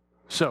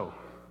 So,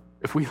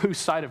 if we lose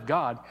sight of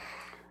God,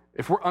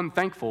 if we're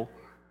unthankful,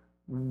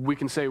 we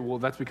can say, well,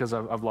 that's because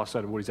I've lost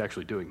sight of what he's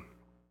actually doing.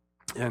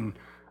 And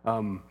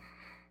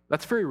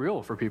that's very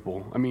real for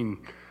people. I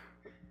mean,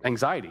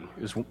 anxiety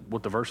is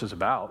what the verse is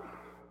about,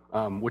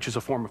 which is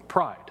a form of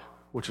pride,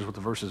 which is what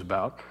the verse is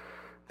about.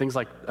 Things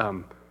like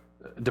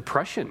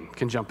depression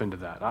can jump into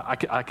that.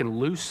 I can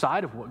lose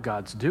sight of what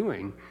God's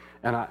doing,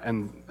 and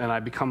I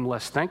become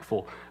less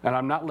thankful. And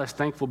I'm not less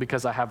thankful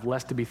because I have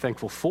less to be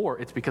thankful for.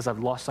 It's because I've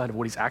lost sight of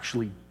what he's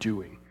actually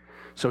doing.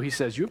 So he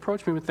says, you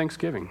approach me with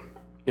thanksgiving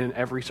in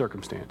every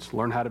circumstance.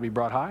 Learn how to be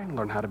brought high,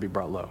 learn how to be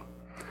brought low.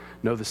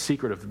 Know the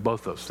secret of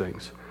both those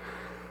things.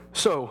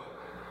 So,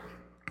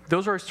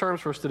 those are his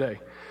terms for us today.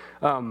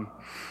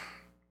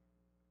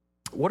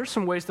 What are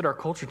some ways that our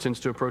culture tends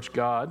to approach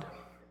God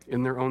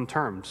in their own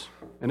terms?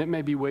 And it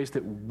may be ways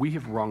that we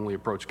have wrongly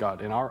approached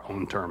God in our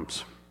own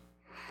terms.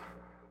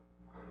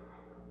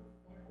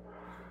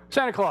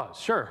 Santa Claus,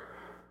 sure.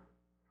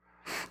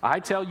 I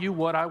tell you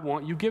what I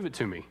want, you give it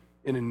to me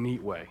in a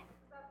neat way.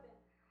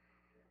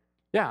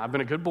 Yeah, I've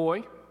been a good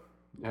boy,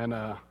 and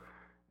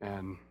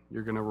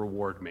you're going to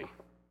reward me.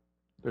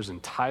 There's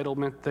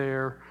entitlement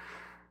there.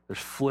 There's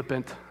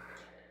flippant.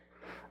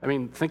 I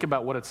mean, think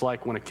about what it's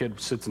like when a kid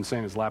sits in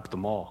Santa's lap at the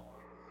mall.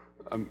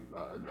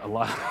 A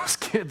lot of those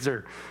kids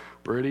are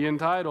pretty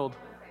entitled.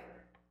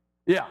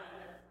 Yeah,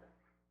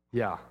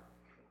 I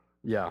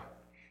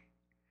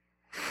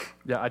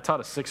taught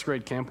a 6th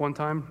grade camp one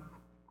time.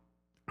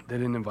 They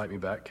didn't invite me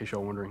back, in case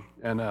y'all wondering.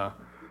 And I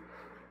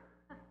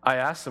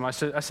asked them, I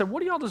said,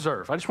 what do y'all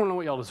deserve? I just want to know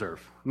what y'all deserve.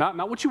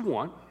 Not what you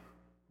want,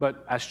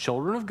 but as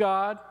children of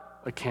God,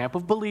 a camp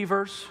of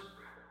believers,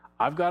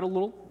 I've got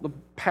a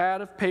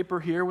pad of paper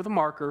here with a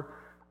marker.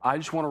 I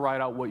just want to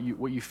write out what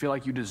you feel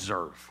like you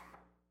deserve.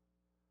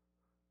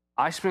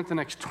 I spent the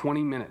next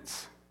 20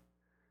 minutes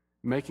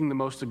making the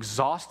most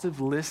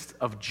exhaustive list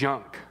of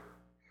junk.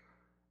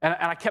 And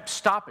I kept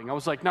stopping. I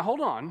was like, now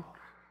hold on.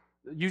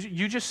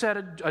 You just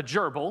said a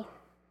gerbil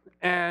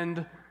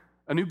and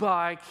a new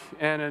bike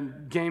and a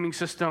gaming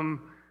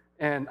system.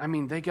 And I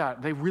mean,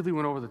 they really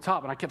went over the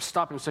top. And I kept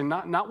stopping and saying,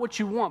 not what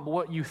you want, but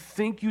what you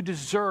think you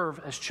deserve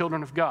as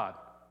children of God.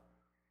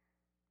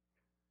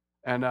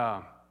 And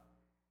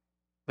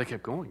they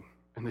kept going,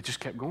 and they just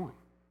kept going,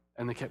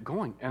 and they kept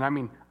going. And I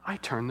mean, I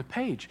turned the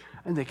page,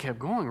 and they kept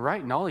going,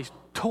 right? And all these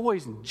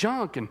toys and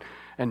junk and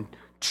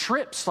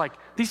trips, like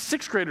these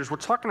sixth graders were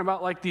talking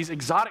about like these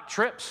exotic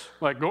trips,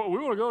 like we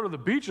want to go to the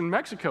beach in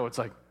Mexico. It's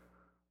like,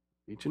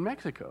 beach in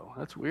Mexico,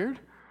 that's weird.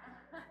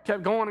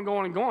 Kept going and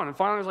going and going, and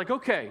finally I was like,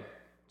 okay,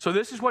 so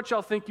this is what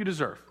y'all think you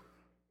deserve.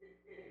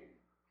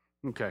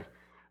 Okay,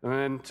 and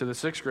then to the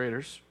sixth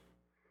graders,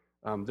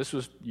 this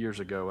was years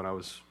ago, and I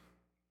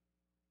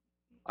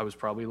was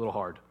probably a little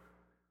hard.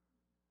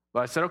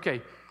 But I said,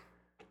 okay,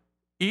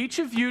 each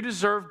of you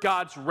deserve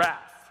God's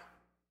wrath.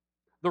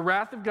 The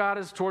wrath of God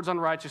is towards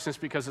unrighteousness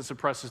because it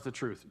suppresses the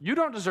truth. You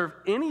don't deserve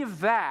any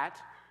of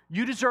that.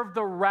 You deserve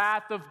the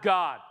wrath of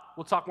God.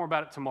 We'll talk more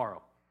about it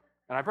tomorrow.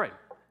 And I prayed,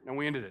 and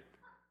we ended it.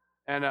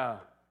 And the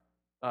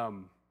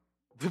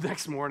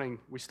next morning,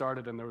 we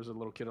started, and there was a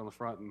little kid on the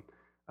front, and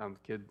the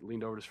kid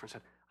leaned over to his friend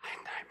and said, I had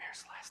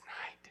nightmares last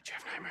night. Did you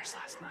have nightmares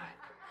last night?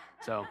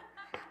 So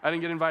I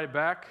didn't get invited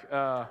back,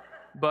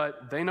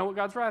 but they know what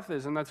God's wrath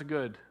is, and that's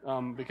good,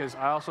 because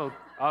I also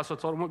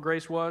told them what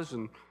grace was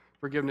and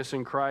forgiveness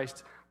in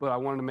Christ, but I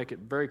wanted to make it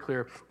very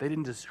clear they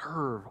didn't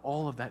deserve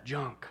all of that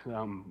junk.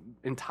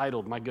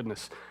 Entitled, my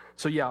goodness.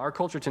 So yeah, our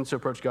culture tends to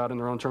approach God in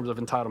their own terms of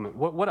entitlement.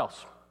 What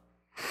else?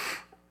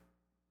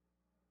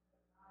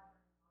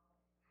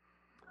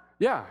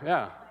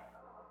 Yeah.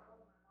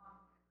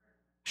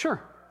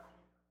 Sure.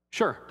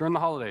 During the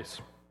holidays.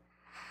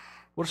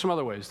 What are some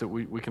other ways that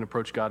we can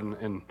approach God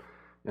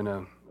in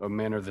a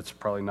manner that's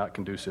probably not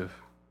conducive?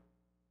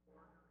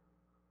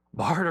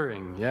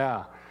 Bartering,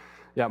 yeah.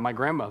 Yeah, my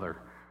grandmother,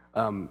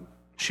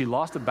 she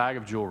lost a bag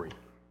of jewelry.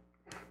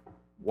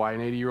 Why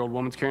an 80-year-old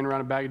woman's carrying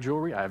around a bag of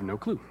jewelry, I have no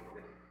clue.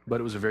 But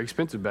it was a very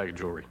expensive bag of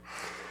jewelry.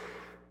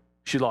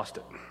 She lost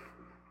it.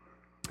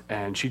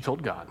 And she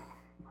told God,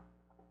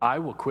 I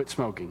will quit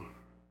smoking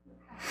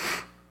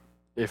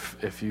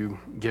if you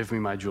give me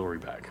my jewelry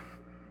back.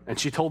 And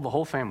she told the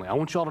whole family, I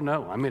want y'all to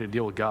know I made a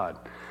deal with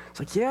God. It's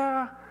like,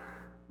 yeah,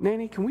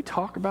 Nanny, can we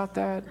talk about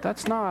that?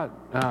 That's not,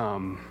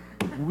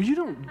 you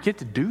don't get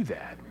to do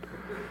that.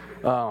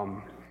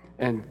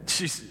 And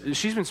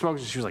she's been smoking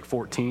since she was like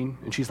 14,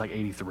 and she's like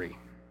 83,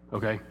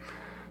 okay?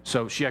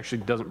 So she actually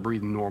doesn't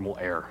breathe normal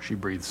air. She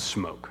breathes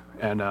smoke.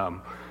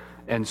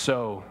 And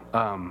so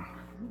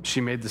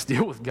she made this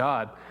deal with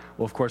God.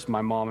 Well, of course,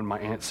 my mom and my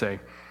aunt say,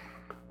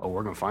 oh,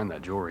 we're going to find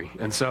that jewelry.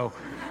 And so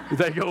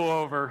they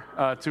go over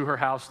to her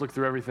house, look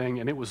through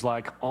everything, and it was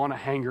like on a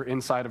hanger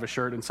inside of a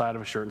shirt, inside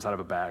of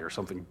a bag, or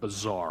something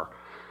bizarre.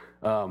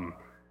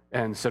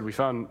 And said, we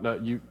found,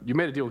 you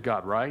made a deal with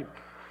God, right?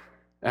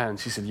 And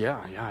she said,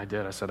 yeah, I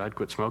did. I said, I'd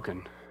quit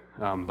smoking,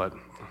 but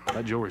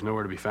that jewelry's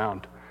nowhere to be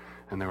found.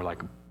 And they were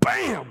like,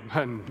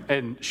 bam!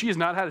 And she has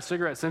not had a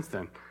cigarette since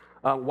then,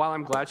 while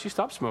I'm glad she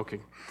stopped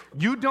smoking.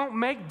 You don't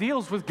make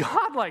deals with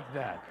God like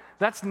that.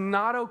 That's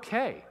not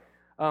okay.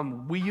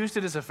 We used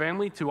it as a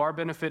family to our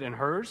benefit and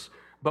hers,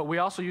 but we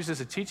also used it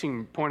as a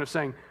teaching point of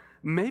saying,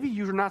 maybe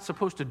you're not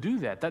supposed to do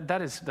that.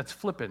 That's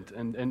flippant,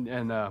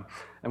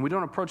 and we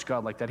don't approach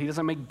God like that. He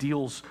doesn't make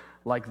deals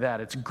like that.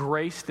 It's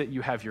grace that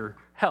you have your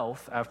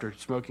health after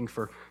smoking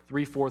for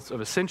 3/4 of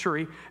a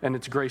century, and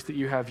it's grace that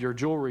you have your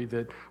jewelry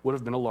that would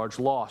have been a large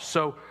loss.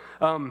 So,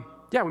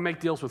 we make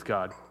deals with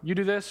God. You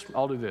do this,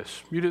 I'll do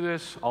this. You do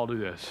this, I'll do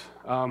this.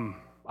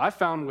 I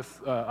found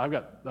I've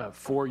got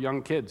 4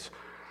 young kids.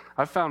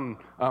 I found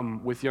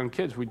with young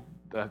kids,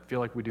 I feel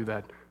like we do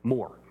that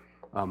more.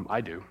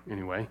 I do,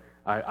 anyway.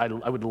 I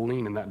would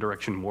lean in that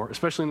direction more,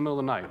 especially in the middle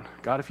of the night.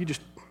 God, if you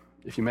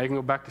make them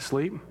go back to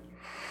sleep,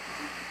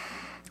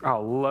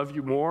 I'll love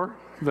you more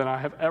than I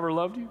have ever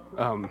loved you.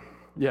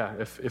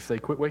 If they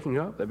quit waking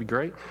up, that'd be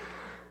great.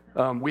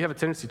 We have a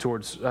tendency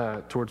towards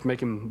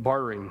making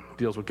bartering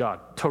deals with God.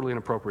 Totally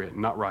inappropriate,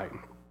 not right.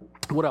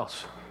 What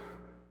else?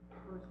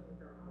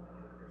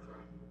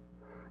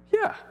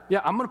 Yeah,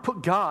 I'm going to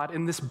put God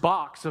in this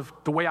box of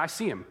the way I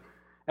see him.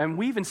 And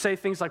we even say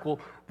things like, well,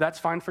 that's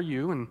fine for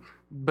you,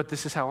 but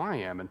this is how I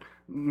am. And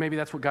maybe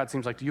that's what God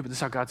seems like to you, but this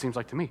is how God seems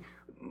like to me.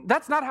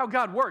 That's not how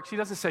God works. He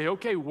doesn't say,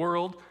 okay,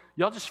 world,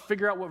 y'all just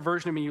figure out what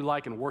version of me you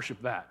like and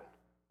worship that.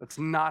 That's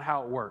not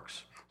how it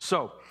works.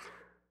 So,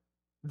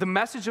 the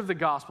message of the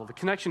gospel, the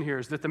connection here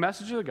is that the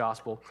message of the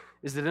gospel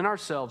is that in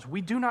ourselves,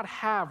 we do not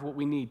have what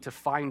we need to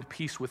find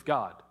peace with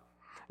God.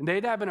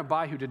 Nadab and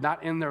Abihu did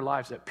not end their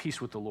lives at peace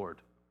with the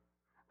Lord.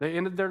 They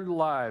ended their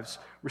lives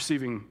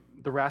receiving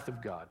the wrath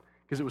of God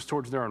because it was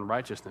towards their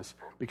unrighteousness,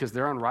 because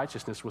their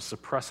unrighteousness was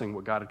suppressing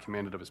what God had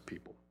commanded of his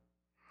people.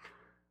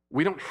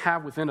 We don't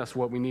have within us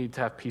what we need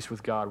to have peace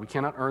with God. We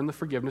cannot earn the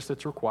forgiveness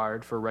that's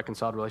required for a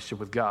reconciled relationship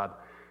with God.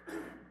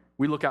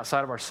 We look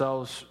outside of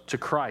ourselves to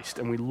Christ,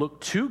 and we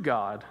look to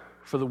God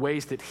for the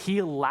ways that he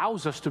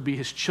allows us to be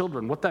his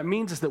children. What that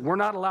means is that we're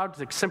not allowed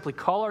to simply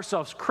call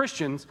ourselves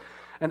Christians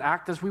and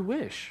act as we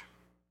wish.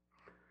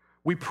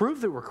 We prove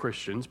that we're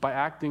Christians by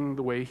acting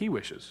the way he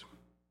wishes.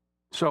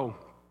 So,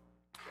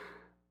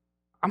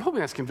 I'm hoping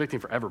that's convicting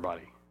for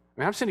everybody.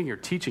 I'm sitting here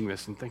teaching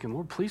this and thinking,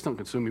 Lord, please don't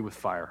consume me with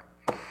fire.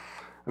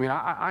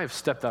 I have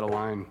stepped out of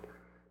line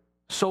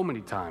so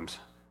many times.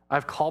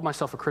 I've called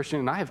myself a Christian,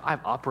 and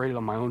I've operated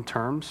on my own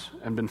terms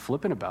and been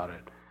flippant about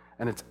it.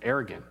 And it's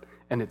arrogant,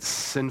 and it's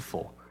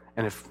sinful.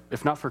 And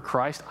if not for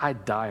Christ,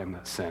 I'd die in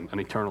that sin, an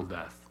eternal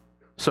death.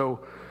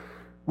 So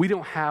we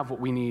don't have what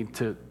we need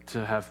to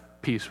have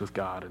peace with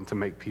God and to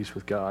make peace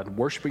with God.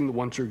 Worshiping the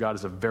one true God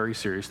is a very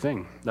serious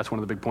thing. That's one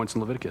of the big points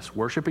in Leviticus.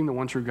 Worshiping the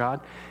one true God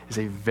is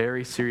a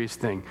very serious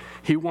thing.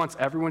 He wants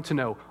everyone to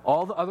know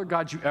all the other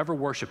gods you ever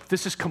worshiped,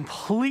 this is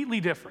completely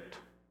different.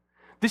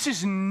 This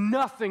is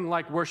nothing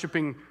like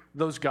worshiping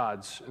those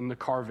gods and the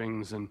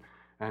carvings and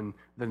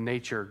the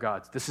nature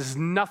gods. This is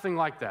nothing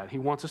like that. He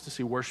wants us to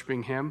see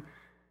worshiping him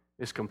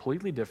is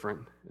completely different,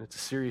 and it's a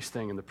serious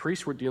thing. And the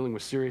priests were dealing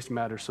with serious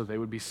matters, so they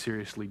would be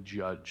seriously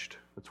judged.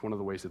 That's one of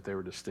the ways that they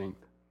were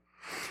distinct.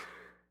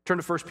 Turn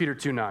to 1 Peter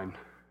 2:9.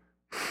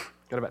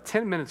 Got about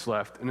 10 minutes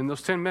left, and in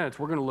those 10 minutes,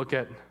 we're going to look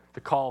at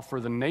the call for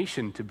the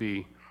nation to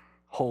be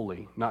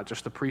holy, not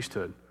just the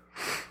priesthood.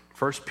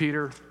 1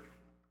 Peter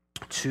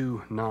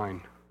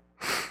 2:9.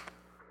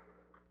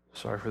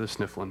 Sorry for the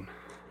sniffling.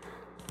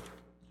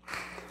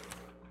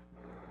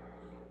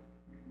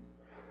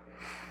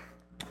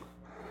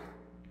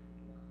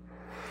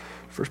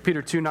 1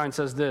 Peter 2:9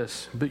 says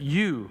this, "But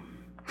you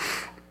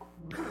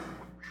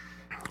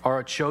are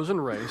a chosen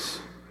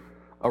race,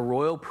 a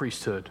royal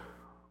priesthood,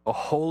 a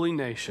holy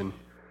nation,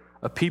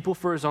 a people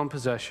for his own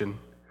possession,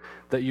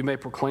 that you may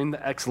proclaim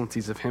the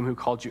excellencies of him who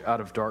called you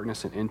out of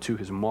darkness and into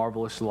his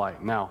marvelous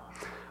light." Now,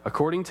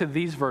 according to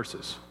these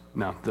verses,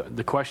 now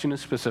the question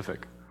is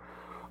specific.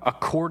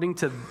 According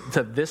to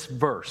this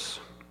verse,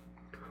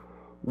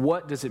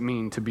 what does it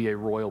mean to be a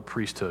royal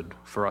priesthood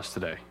for us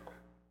today?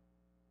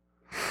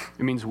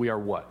 It means we are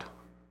what?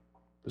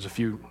 There's a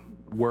few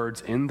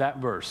words in that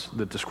verse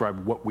that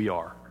describe what we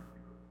are.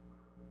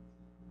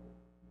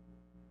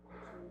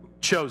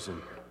 Chosen.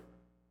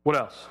 What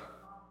else?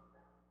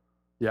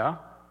 Yeah?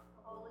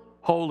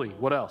 Holy.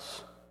 What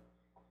else?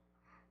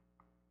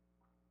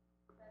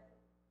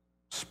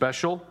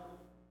 Special.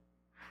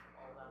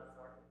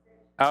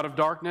 Out of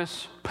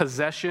darkness.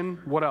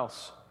 Possession. What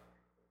else?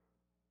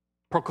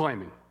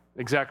 Proclaiming.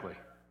 Exactly.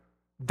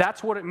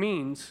 That's what it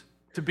means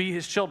to be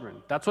his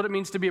children. That's what it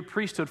means to be a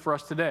priesthood for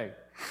us today.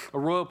 A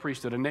royal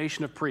priesthood, a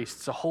nation of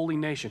priests, a holy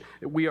nation.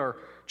 We are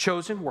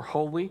chosen, we're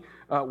holy,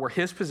 we're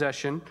his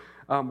possession,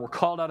 we're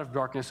called out of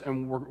darkness,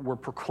 and we're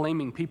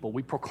proclaiming people.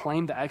 We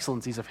proclaim the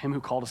excellencies of him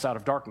who called us out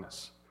of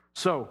darkness.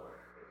 So,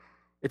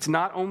 it's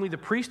not only the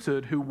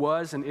priesthood who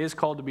was and is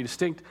called to be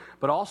distinct,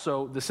 but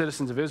also the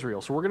citizens of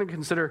Israel. So we're going to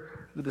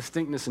consider the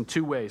distinctness in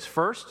two ways.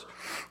 First,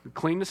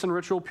 cleanness and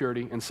ritual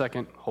purity, and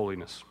second,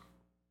 holiness.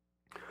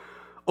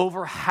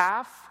 Over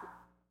half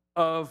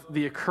of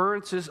the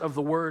occurrences of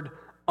the word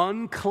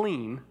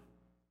unclean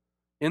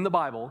in the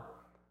Bible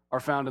are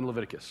found in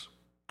Leviticus.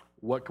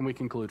 What can we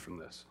conclude from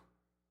this?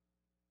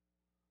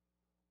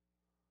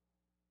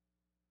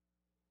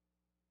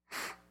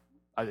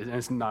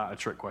 It's not a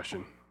trick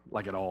question,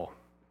 like at all.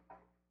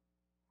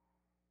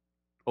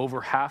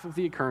 Over half of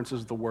the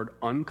occurrences of the word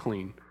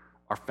unclean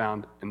are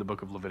found in the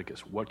book of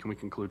Leviticus. What can we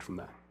conclude from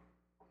that?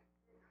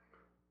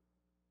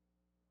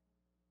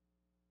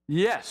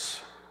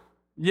 Yes.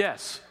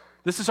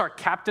 This is our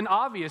Captain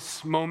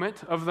Obvious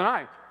moment of the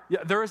night.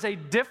 Yeah, there is a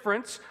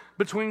difference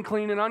between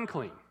clean and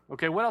unclean.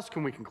 Okay, what else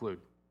can we conclude?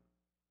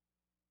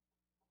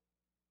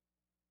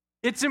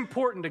 It's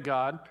important to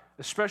God,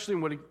 especially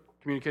in what he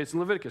communicates in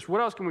Leviticus.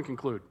 What else can we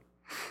conclude?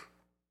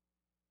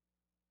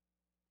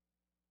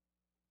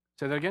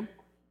 Say that again?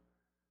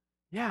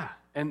 Yeah,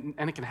 and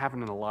it can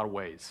happen in a lot of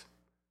ways.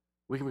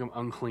 We can become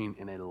unclean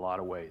in a lot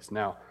of ways.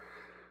 Now,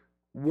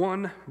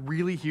 one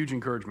really huge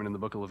encouragement in the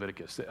book of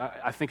Leviticus,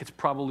 I think it's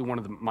probably one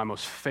of my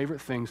most favorite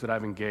things that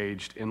I've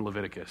engaged in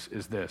Leviticus,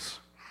 is this.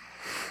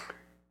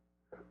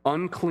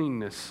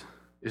 Uncleanness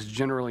is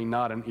generally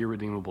not an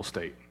irredeemable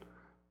state.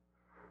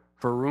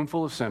 For a room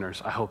full of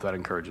sinners, I hope that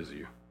encourages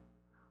you.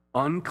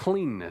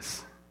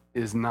 Uncleanness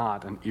is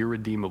not an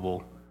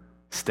irredeemable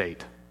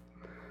state.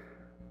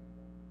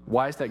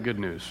 Why is that good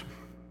news?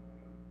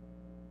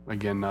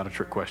 Again, not a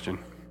trick question.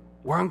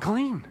 We're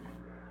unclean.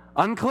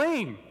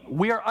 Unclean.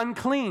 We are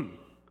unclean.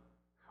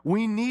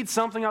 We need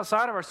something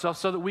outside of ourselves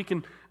so that we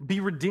can be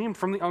redeemed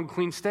from the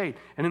unclean state.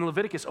 And in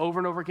Leviticus, over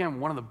and over again,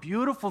 one of the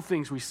beautiful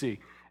things we see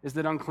is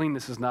that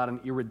uncleanness is not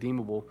an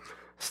irredeemable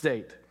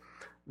state.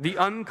 The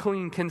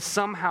unclean can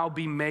somehow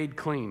be made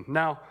clean.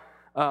 Now,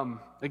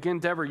 again,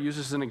 Dever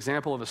uses an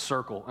example of a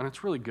circle, and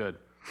it's really good.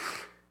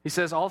 He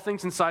says all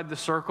things inside the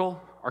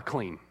circle are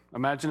clean.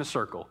 Imagine a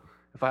circle.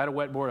 If I had a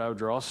wetboard, I would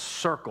draw a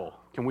circle.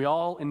 Can we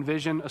all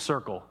envision a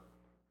circle?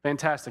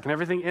 Fantastic. And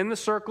everything in the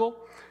circle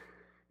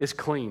is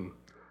clean.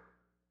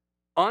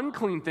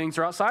 Unclean things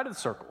are outside of the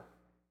circle.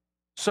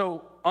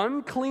 So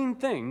unclean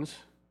things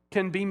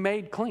can be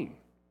made clean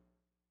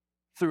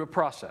through a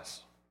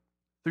process,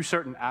 through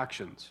certain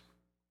actions.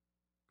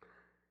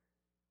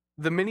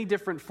 The many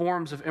different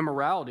forms of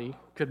immorality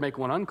could make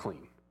one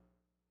unclean.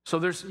 So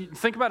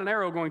think about an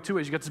arrow going two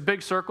ways. You got this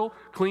big circle,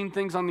 clean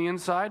things on the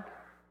inside,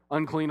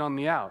 unclean on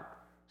the out.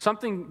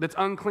 Something that's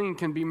unclean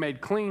can be made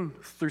clean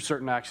through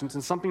certain actions,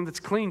 and something that's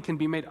clean can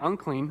be made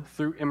unclean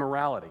through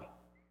immorality,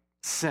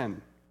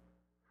 sin.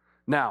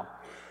 Now,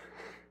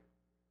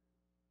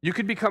 you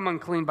could become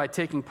unclean by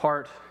taking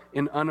part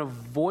in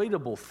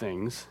unavoidable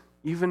things,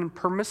 even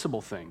permissible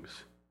things.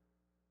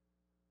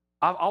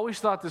 I've always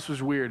thought this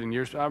was weird in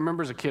years. I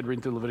remember as a kid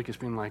reading through Leviticus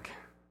being like,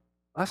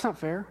 that's not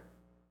fair.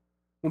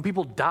 When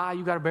people die,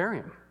 you got to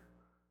bury them.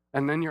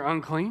 And then you're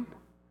unclean?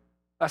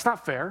 That's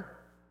not fair.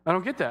 I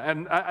don't get that.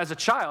 And as a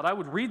child, I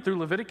would read through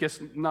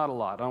Leviticus, not a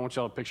lot. I don't want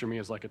y'all to picture me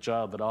as like a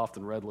child that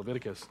often read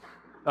Leviticus.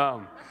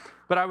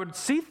 But I would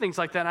see things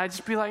like that, and I'd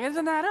just be like,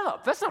 isn't that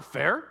up? That's not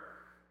fair.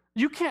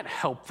 You can't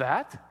help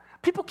that.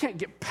 People can't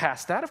get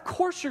past that. Of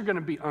course you're going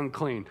to be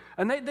unclean.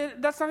 And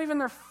that's not even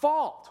their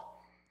fault.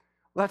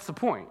 Well, that's the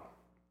point.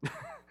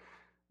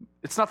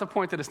 It's not the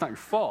point that it's not your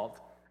fault.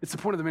 It's the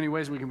point of the many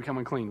ways we can become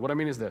unclean. What I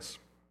mean is this.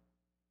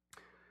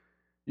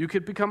 You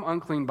could become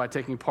unclean by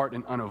taking part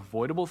in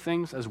unavoidable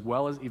things as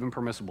well as even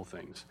permissible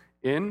things.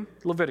 In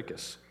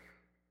Leviticus,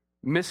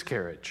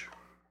 miscarriage,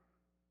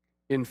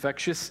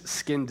 infectious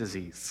skin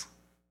disease,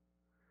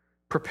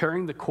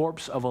 preparing the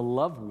corpse of a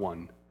loved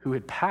one who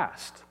had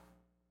passed.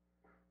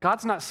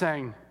 God's not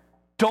saying,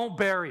 don't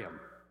bury him.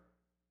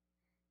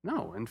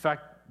 No, in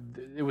fact,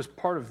 it was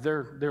part of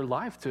their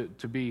life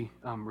to be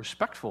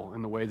respectful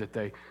in the way that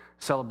they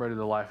celebrated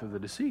the life of the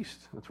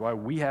deceased. That's why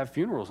we have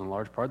funerals in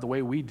large part the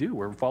way we do.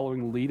 We're following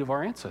the lead of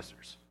our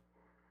ancestors.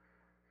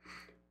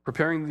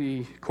 Preparing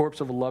the corpse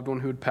of a loved one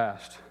who had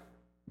passed.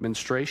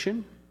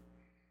 Menstruation,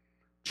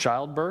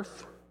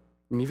 childbirth,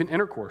 and even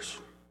intercourse.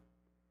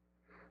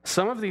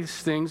 Some of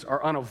these things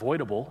are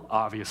unavoidable,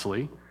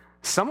 obviously.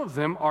 Some of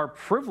them are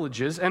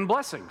privileges and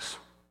blessings.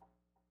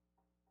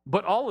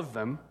 But all of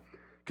them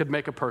could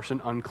make a person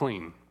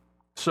unclean.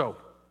 So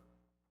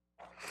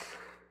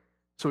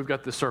we've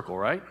got this circle,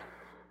 right?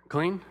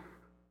 Clean,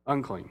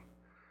 unclean.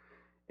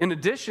 In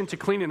addition to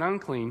clean and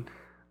unclean,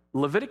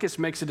 Leviticus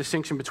makes a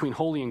distinction between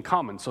holy and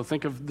common. So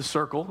think of the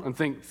circle and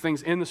think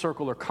things in the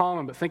circle are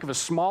common, but think of a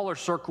smaller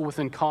circle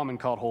within common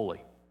called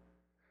holy.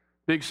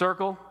 Big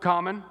circle,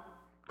 common,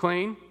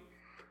 clean,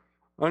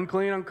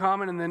 unclean,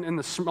 uncommon, and then in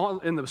the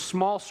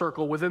small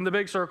circle within the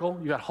big circle,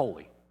 you got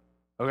holy.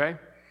 Okay?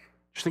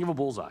 Just think of a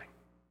bullseye.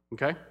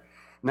 Okay?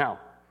 Now,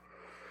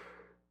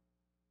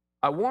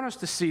 I want us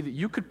to see that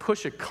you could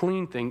push a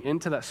clean thing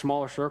into that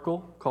smaller circle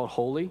called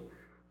holy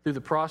through the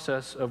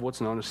process of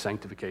what's known as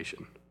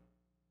sanctification.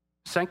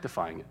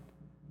 Sanctifying it,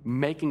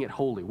 making it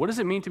holy. What does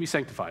it mean to be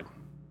sanctified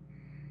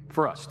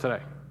for us today?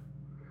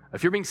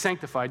 If you're being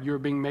sanctified, you're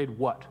being made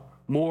what?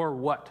 More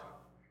what?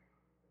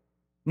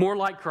 More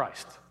like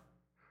Christ.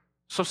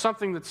 So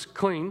something that's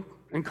clean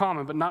and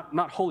common but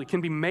not holy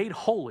can be made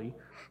holy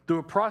through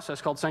a process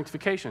called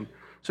sanctification.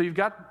 So you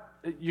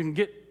can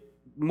get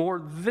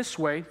more this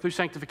way through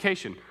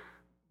sanctification.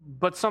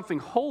 But something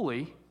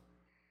holy,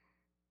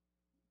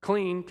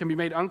 clean, can be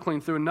made unclean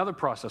through another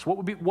process.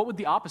 What would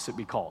the opposite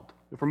be called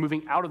if we're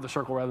moving out of the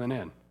circle rather than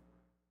in?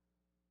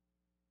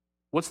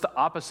 What's the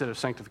opposite of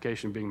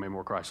sanctification being made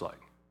more Christ-like?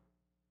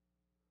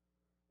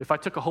 If I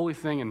took a holy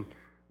thing and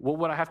what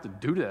would I have to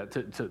do to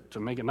that to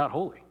make it not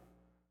holy?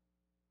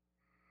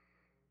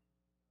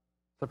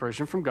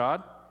 Separation from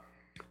God.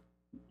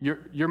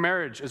 Your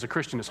marriage as a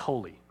Christian is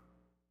holy.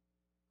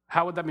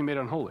 How would that be made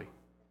unholy?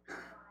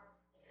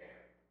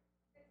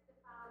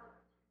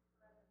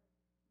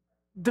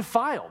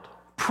 Defiled.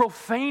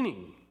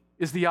 Profaning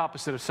is the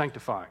opposite of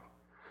sanctifying.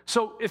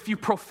 So if you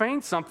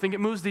profane something, it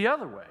moves the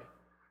other way.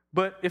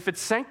 But if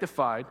it's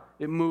sanctified,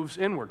 it moves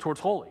inward towards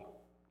holy.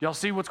 Y'all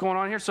see what's going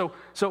on here? So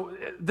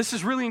this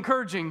is really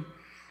encouraging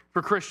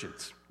for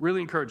Christians.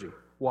 Really encouraging.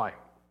 Why?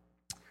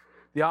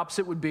 The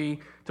opposite would be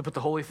to put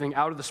the holy thing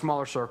out of the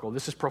smaller circle.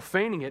 This is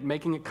profaning it,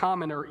 making it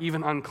common or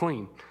even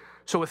unclean.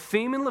 So a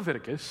theme in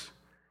Leviticus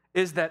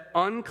is that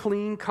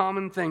unclean,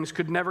 common things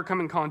could never come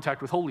in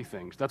contact with holy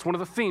things. That's one of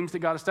the themes that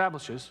God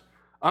establishes.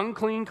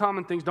 Unclean,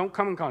 common things don't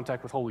come in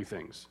contact with holy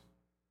things.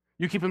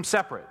 You keep them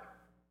separate.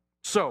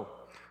 So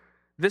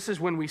this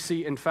is when we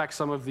see, in fact,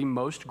 some of the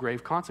most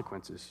grave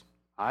consequences,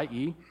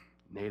 i.e.,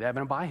 Nadab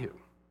and Abihu.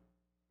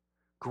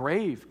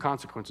 Grave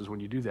consequences when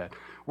you do that.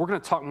 We're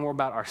going to talk more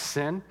about our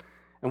sin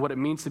and what it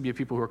means to be a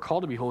people who are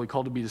called to be holy,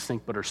 called to be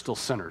distinct, but are still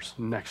sinners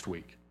next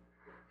week.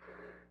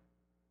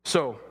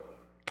 So,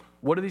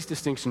 what do these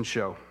distinctions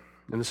show?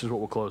 And this is what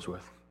we'll close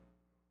with.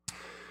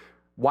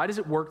 Why does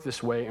it work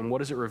this way, and what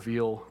does it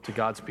reveal to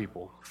God's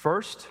people?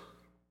 First,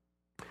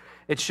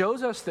 it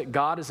shows us that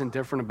God is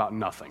indifferent about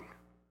nothing.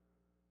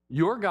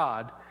 Your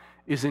God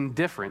is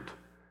indifferent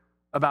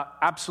about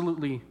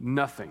absolutely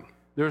nothing.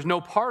 There's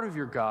no part of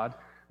your God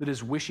that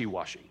is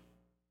wishy-washy.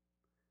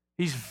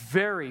 He's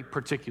very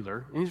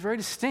particular, and he's very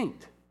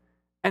distinct,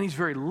 and he's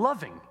very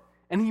loving,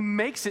 and he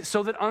makes it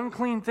so that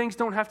unclean things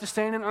don't have to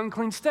stay in an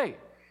unclean state.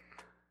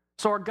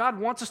 So our God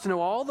wants us to know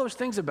all those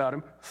things about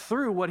him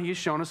through what he has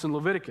shown us in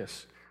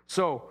Leviticus.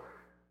 So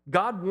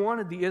God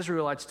wanted the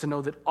Israelites to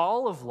know that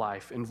all of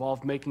life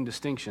involved making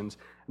distinctions,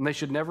 and they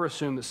should never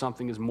assume that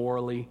something is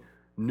morally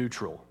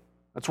neutral.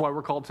 That's why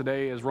we're called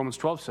today, as Romans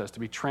 12 says, to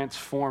be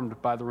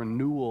transformed by the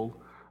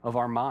renewal of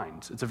our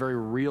minds. It's a very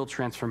real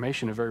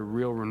transformation, a very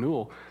real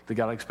renewal that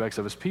God expects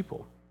of his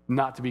people.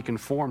 Not to be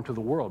conformed to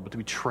the world, but to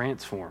be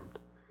transformed.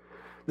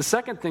 The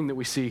second thing that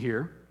we see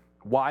here,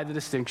 why the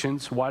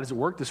distinctions, why does it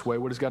work this way,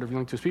 what is God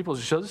revealing to his people, is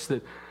it shows us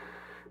that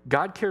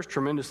God cares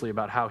tremendously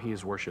about how he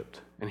is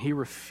worshiped. And he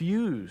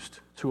refused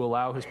to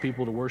allow his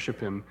people to worship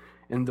him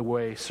in the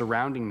way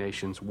surrounding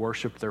nations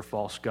worshiped their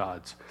false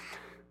gods.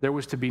 There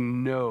was to be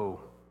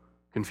no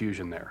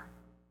confusion there.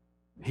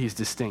 He is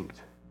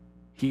distinct.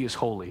 He is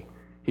holy.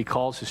 He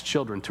calls his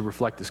children to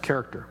reflect his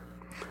character.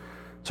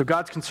 So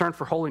God's concern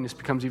for holiness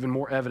becomes even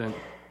more evident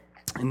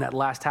in that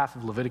last half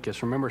of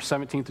Leviticus. Remember,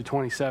 17 through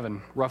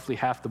 27, roughly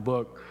half the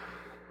book,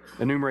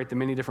 enumerate the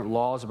many different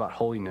laws about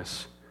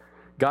holiness.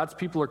 God's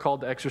people are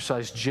called to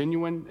exercise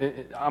genuine.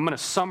 I'm going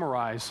to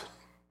summarize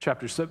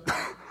chapter 7.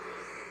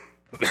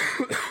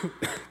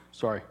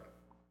 Sorry.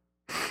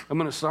 I'm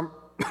going to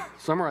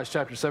summarize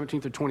chapter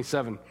 17 through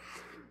 27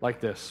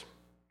 like this.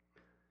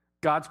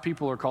 God's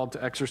people are called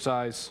to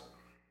exercise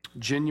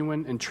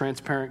genuine and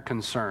transparent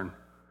concern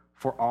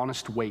for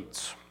honest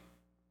weights,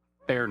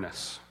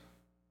 fairness.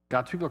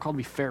 God's people are called to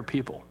be fair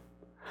people.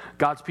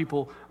 God's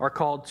people are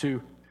called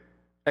to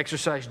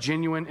exercise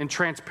genuine and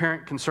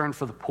transparent concern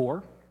for the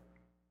poor,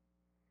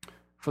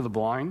 for the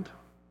blind,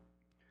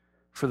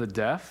 for the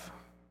deaf,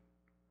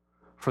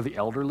 for the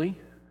elderly,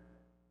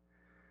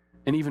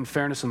 and even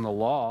fairness in the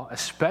law,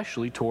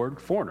 especially toward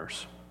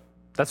foreigners.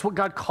 That's what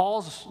God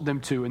calls them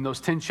to in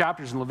those 10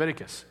 chapters in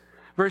Leviticus,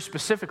 very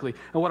specifically.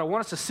 And what I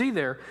want us to see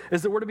there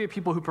is that we're to be a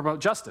people who promote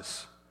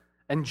justice.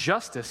 And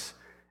justice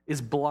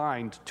is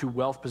blind to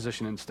wealth,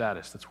 position, and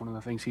status. That's one of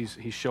the things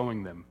he's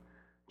showing them.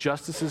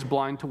 Justice is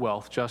blind to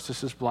wealth.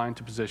 Justice is blind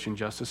to position.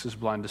 Justice is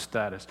blind to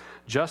status.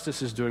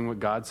 Justice is doing what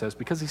God says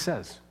because he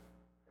says.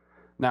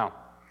 Now,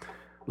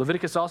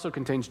 Leviticus also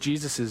contains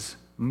Jesus'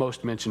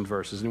 most mentioned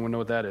verse. Does anyone know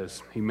what that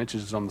is? He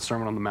mentions it on the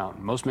Sermon on the Mount.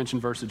 Most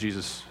mentioned verse that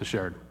Jesus has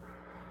shared.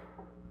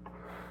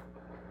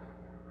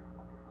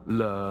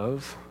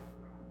 Love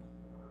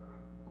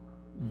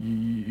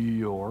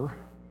your...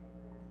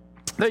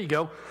 There you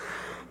go.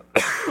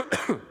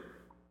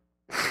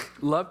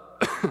 Love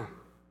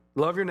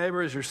your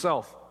neighbor as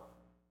yourself.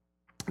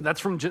 That's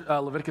from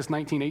Leviticus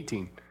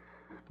 19:18.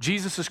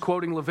 Jesus is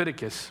quoting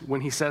Leviticus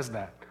when he says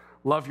that.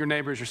 Love your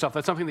neighbor as yourself.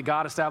 That's something that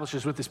God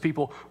establishes with his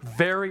people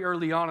very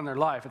early on in their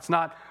life. It's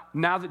not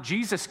now that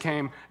Jesus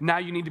came, now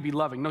you need to be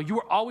loving. No, you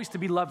were always to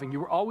be loving. You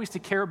were always to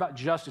care about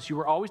justice. You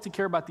were always to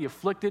care about the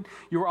afflicted.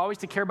 You were always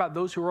to care about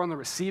those who are on the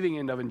receiving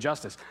end of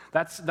injustice.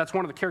 That's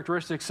one of the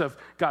characteristics of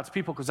God's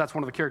people, because that's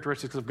one of the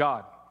characteristics of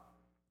God.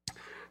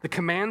 The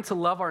command to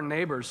love our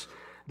neighbors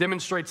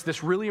demonstrates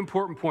this really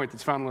important point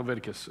that's found in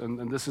Leviticus,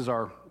 and this is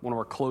one of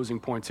our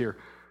closing points here.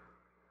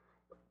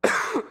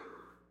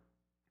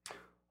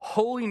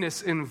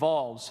 Holiness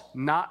involves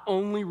not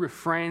only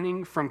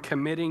refraining from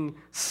committing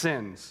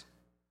sins,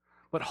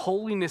 but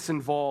holiness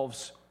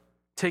involves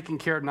taking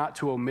care not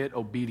to omit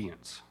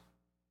obedience.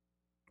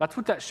 That's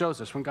what that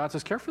shows us when God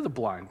says, care for the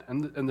blind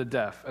and the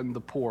deaf and the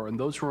poor and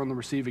those who are on the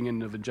receiving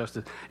end of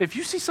injustice. If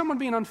you see someone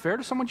being unfair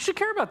to someone, you should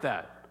care about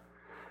that.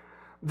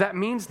 That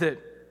means that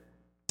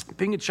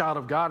being a child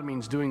of God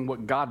means doing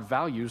what God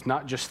values,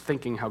 not just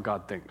thinking how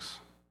God thinks.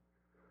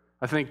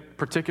 I think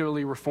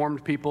particularly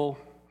Reformed people,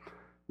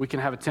 we can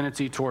have a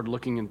tendency toward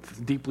looking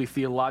at deeply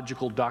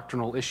theological,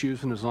 doctrinal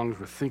issues, and as long as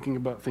we're thinking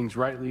about things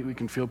rightly, we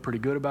can feel pretty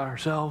good about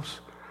ourselves.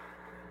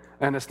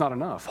 And it's not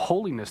enough.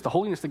 Holiness, the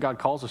holiness that God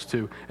calls us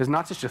to, is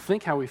not just to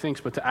think how he thinks,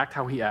 but to act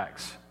how he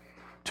acts.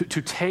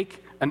 To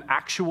take an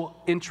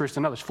actual interest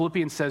in others.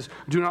 Philippians says,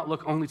 do not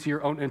look only to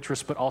your own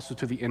interests, but also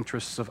to the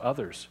interests of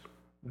others.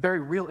 Very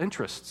real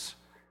interests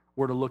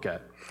we're to look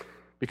at,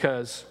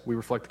 because we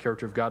reflect the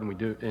character of God, and we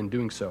do in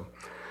doing so.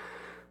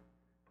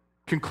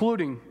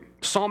 Concluding,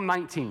 Psalm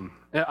 19.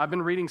 I've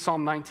been reading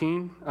Psalm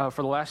 19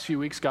 for the last few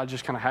weeks. God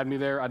just kind of had me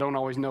there. I don't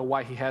always know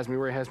why he has me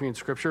where he has me in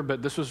Scripture,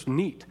 but this was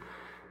neat,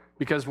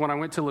 because when I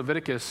went to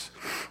Leviticus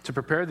to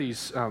prepare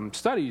these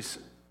studies,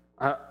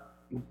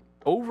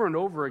 over and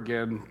over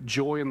again,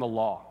 joy in the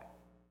law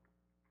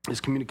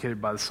is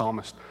communicated by the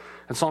psalmist.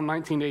 And Psalm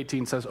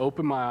 19:18 says,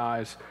 open my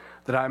eyes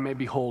that I may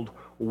behold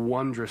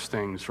wondrous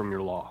things from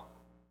your law.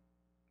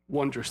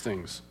 Wondrous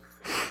things.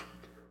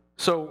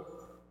 So,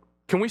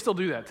 can we still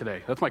do that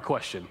today? That's my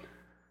question.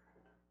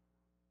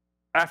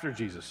 After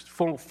Jesus,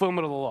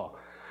 fulfillment of the law,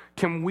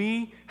 can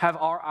we have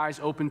our eyes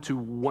open to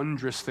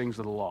wondrous things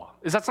of the law?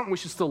 Is that something we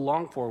should still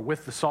long for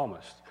with the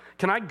psalmist?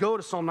 Can I go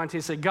to Psalm 19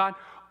 and say, God,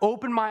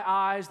 open my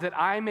eyes that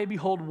I may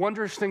behold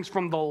wondrous things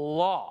from the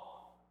law?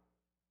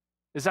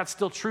 Is that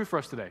still true for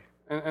us today?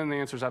 And the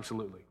answer is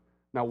absolutely.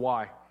 Now,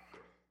 why?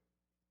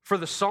 For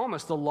the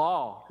psalmist, the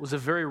law was a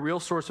very real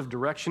source of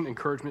direction,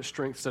 encouragement,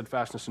 strength,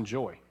 steadfastness, and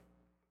joy,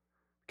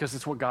 because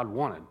it's what God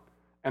wanted.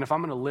 And if I'm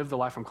going to live the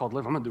life I'm called to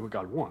live, I'm going to do what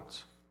God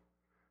wants.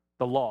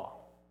 The law.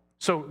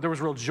 So there was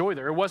real joy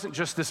there. It wasn't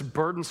just this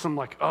burdensome,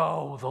 like,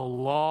 oh, the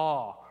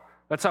law.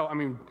 That's how,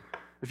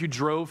 if you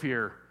drove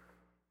here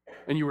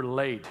and you were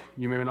late.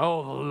 You may have been,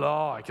 oh, the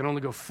law, I can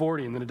only go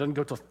 40, and then it doesn't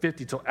go till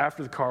 50 till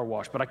after the car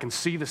wash, but I can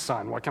see the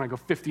sign. Why can't I go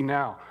 50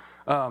 now?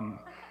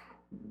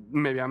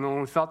 Maybe I'm the one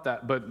who thought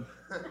that, but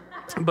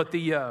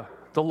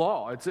the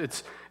law,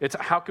 it's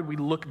how could we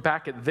look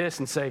back at this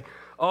and say,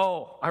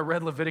 oh, I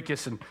read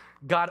Leviticus and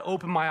God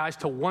opened my eyes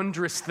to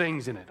wondrous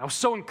things in it. I was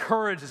so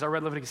encouraged as I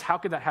read Leviticus. How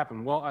could that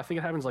happen? Well, I think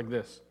it happens like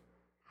this.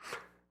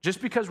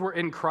 Just because we're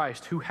in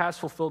Christ, who has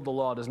fulfilled the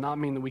law, does not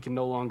mean that we can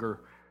no longer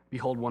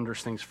behold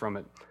wondrous things from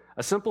it.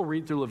 A simple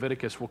read through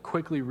Leviticus will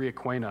quickly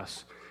reacquaint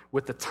us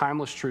with the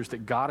timeless truths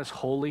that God is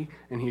holy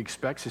and he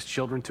expects his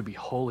children to be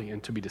holy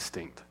and to be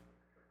distinct.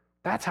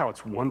 That's how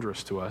it's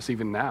wondrous to us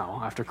even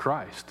now after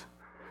Christ.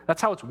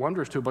 That's how it's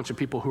wondrous to a bunch of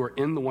people who are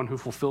in the one who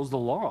fulfills the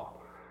law.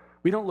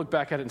 We don't look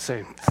back at it and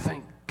say,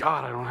 thank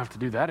God I don't have to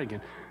do that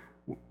again.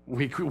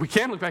 We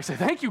can look back and say,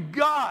 thank you,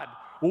 God,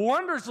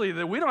 wondrously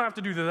that we don't have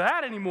to do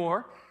that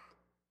anymore.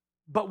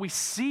 But we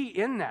see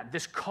in that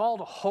this call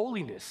to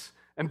holiness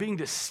and being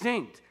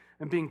distinct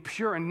and being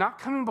pure and not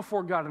coming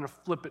before God in a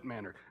flippant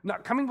manner,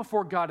 not coming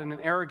before God in an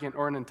arrogant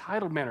or an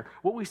entitled manner.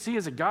 What we see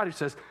is a God who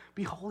says,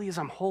 be holy as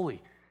I'm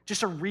holy.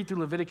 Just a read through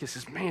Leviticus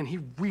is, man, he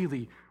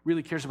really,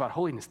 really cares about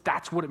holiness.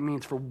 That's what it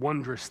means for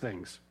wondrous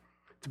things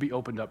to be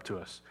opened up to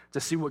us, to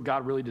see what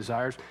God really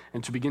desires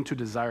and to begin to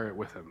desire it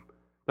with him.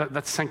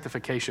 That's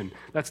sanctification.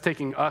 That's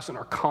taking us in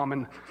our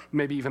common,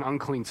 maybe even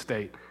unclean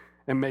state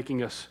and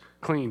making us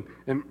clean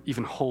and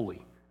even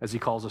holy as he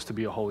calls us to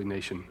be a holy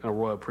nation and a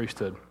royal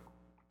priesthood.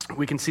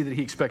 We can see that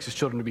he expects his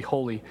children to be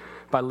holy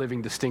by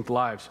living distinct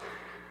lives,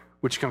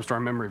 which comes to our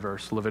memory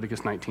verse,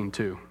 Leviticus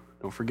 19:2.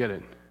 Don't forget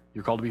it.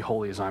 You're called to be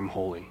holy as I'm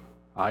holy.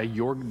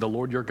 The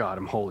Lord your God,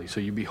 am holy, so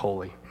you be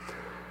holy.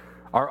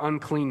 Our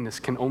uncleanness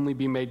can only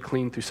be made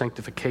clean through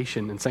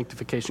sanctification, and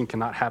sanctification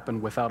cannot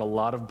happen without a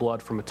lot of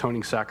blood from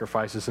atoning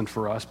sacrifices, and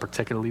for us,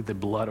 particularly the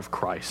blood of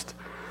Christ.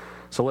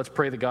 So let's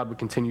pray that God would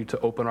continue to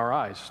open our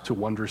eyes to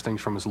wondrous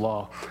things from his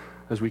law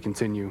as we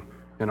continue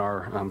in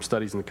our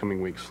studies in the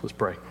coming weeks. Let's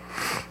pray.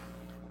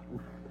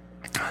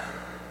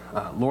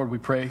 Lord, we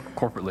pray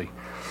corporately,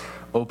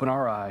 open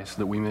our eyes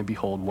that we may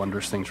behold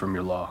wondrous things from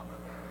your law.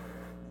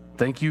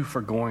 Thank you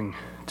for going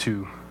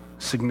to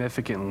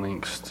significant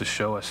lengths to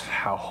show us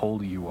how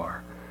holy you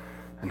are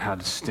and how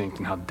distinct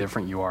and how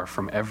different you are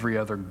from every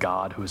other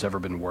God who has ever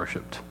been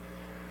worshipped.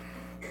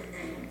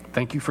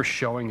 Thank you for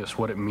showing us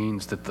what it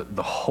means that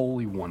the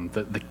Holy One,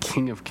 the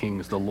King of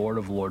Kings, the Lord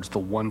of Lords, the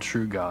one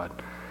true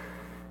God,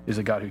 is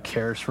a God who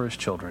cares for his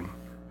children,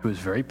 who is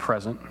very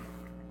present,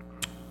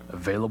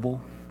 available,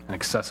 and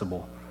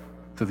accessible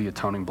through the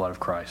atoning blood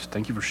of Christ.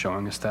 Thank you for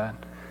showing us that.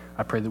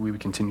 I pray that we would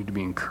continue to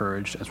be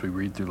encouraged as we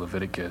read through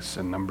Leviticus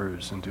and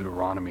Numbers and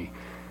Deuteronomy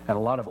and a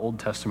lot of Old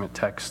Testament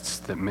texts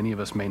that many of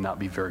us may not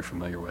be very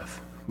familiar with.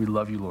 We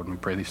love you, Lord, and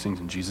we pray these things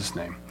in Jesus'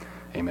 name.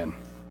 Amen.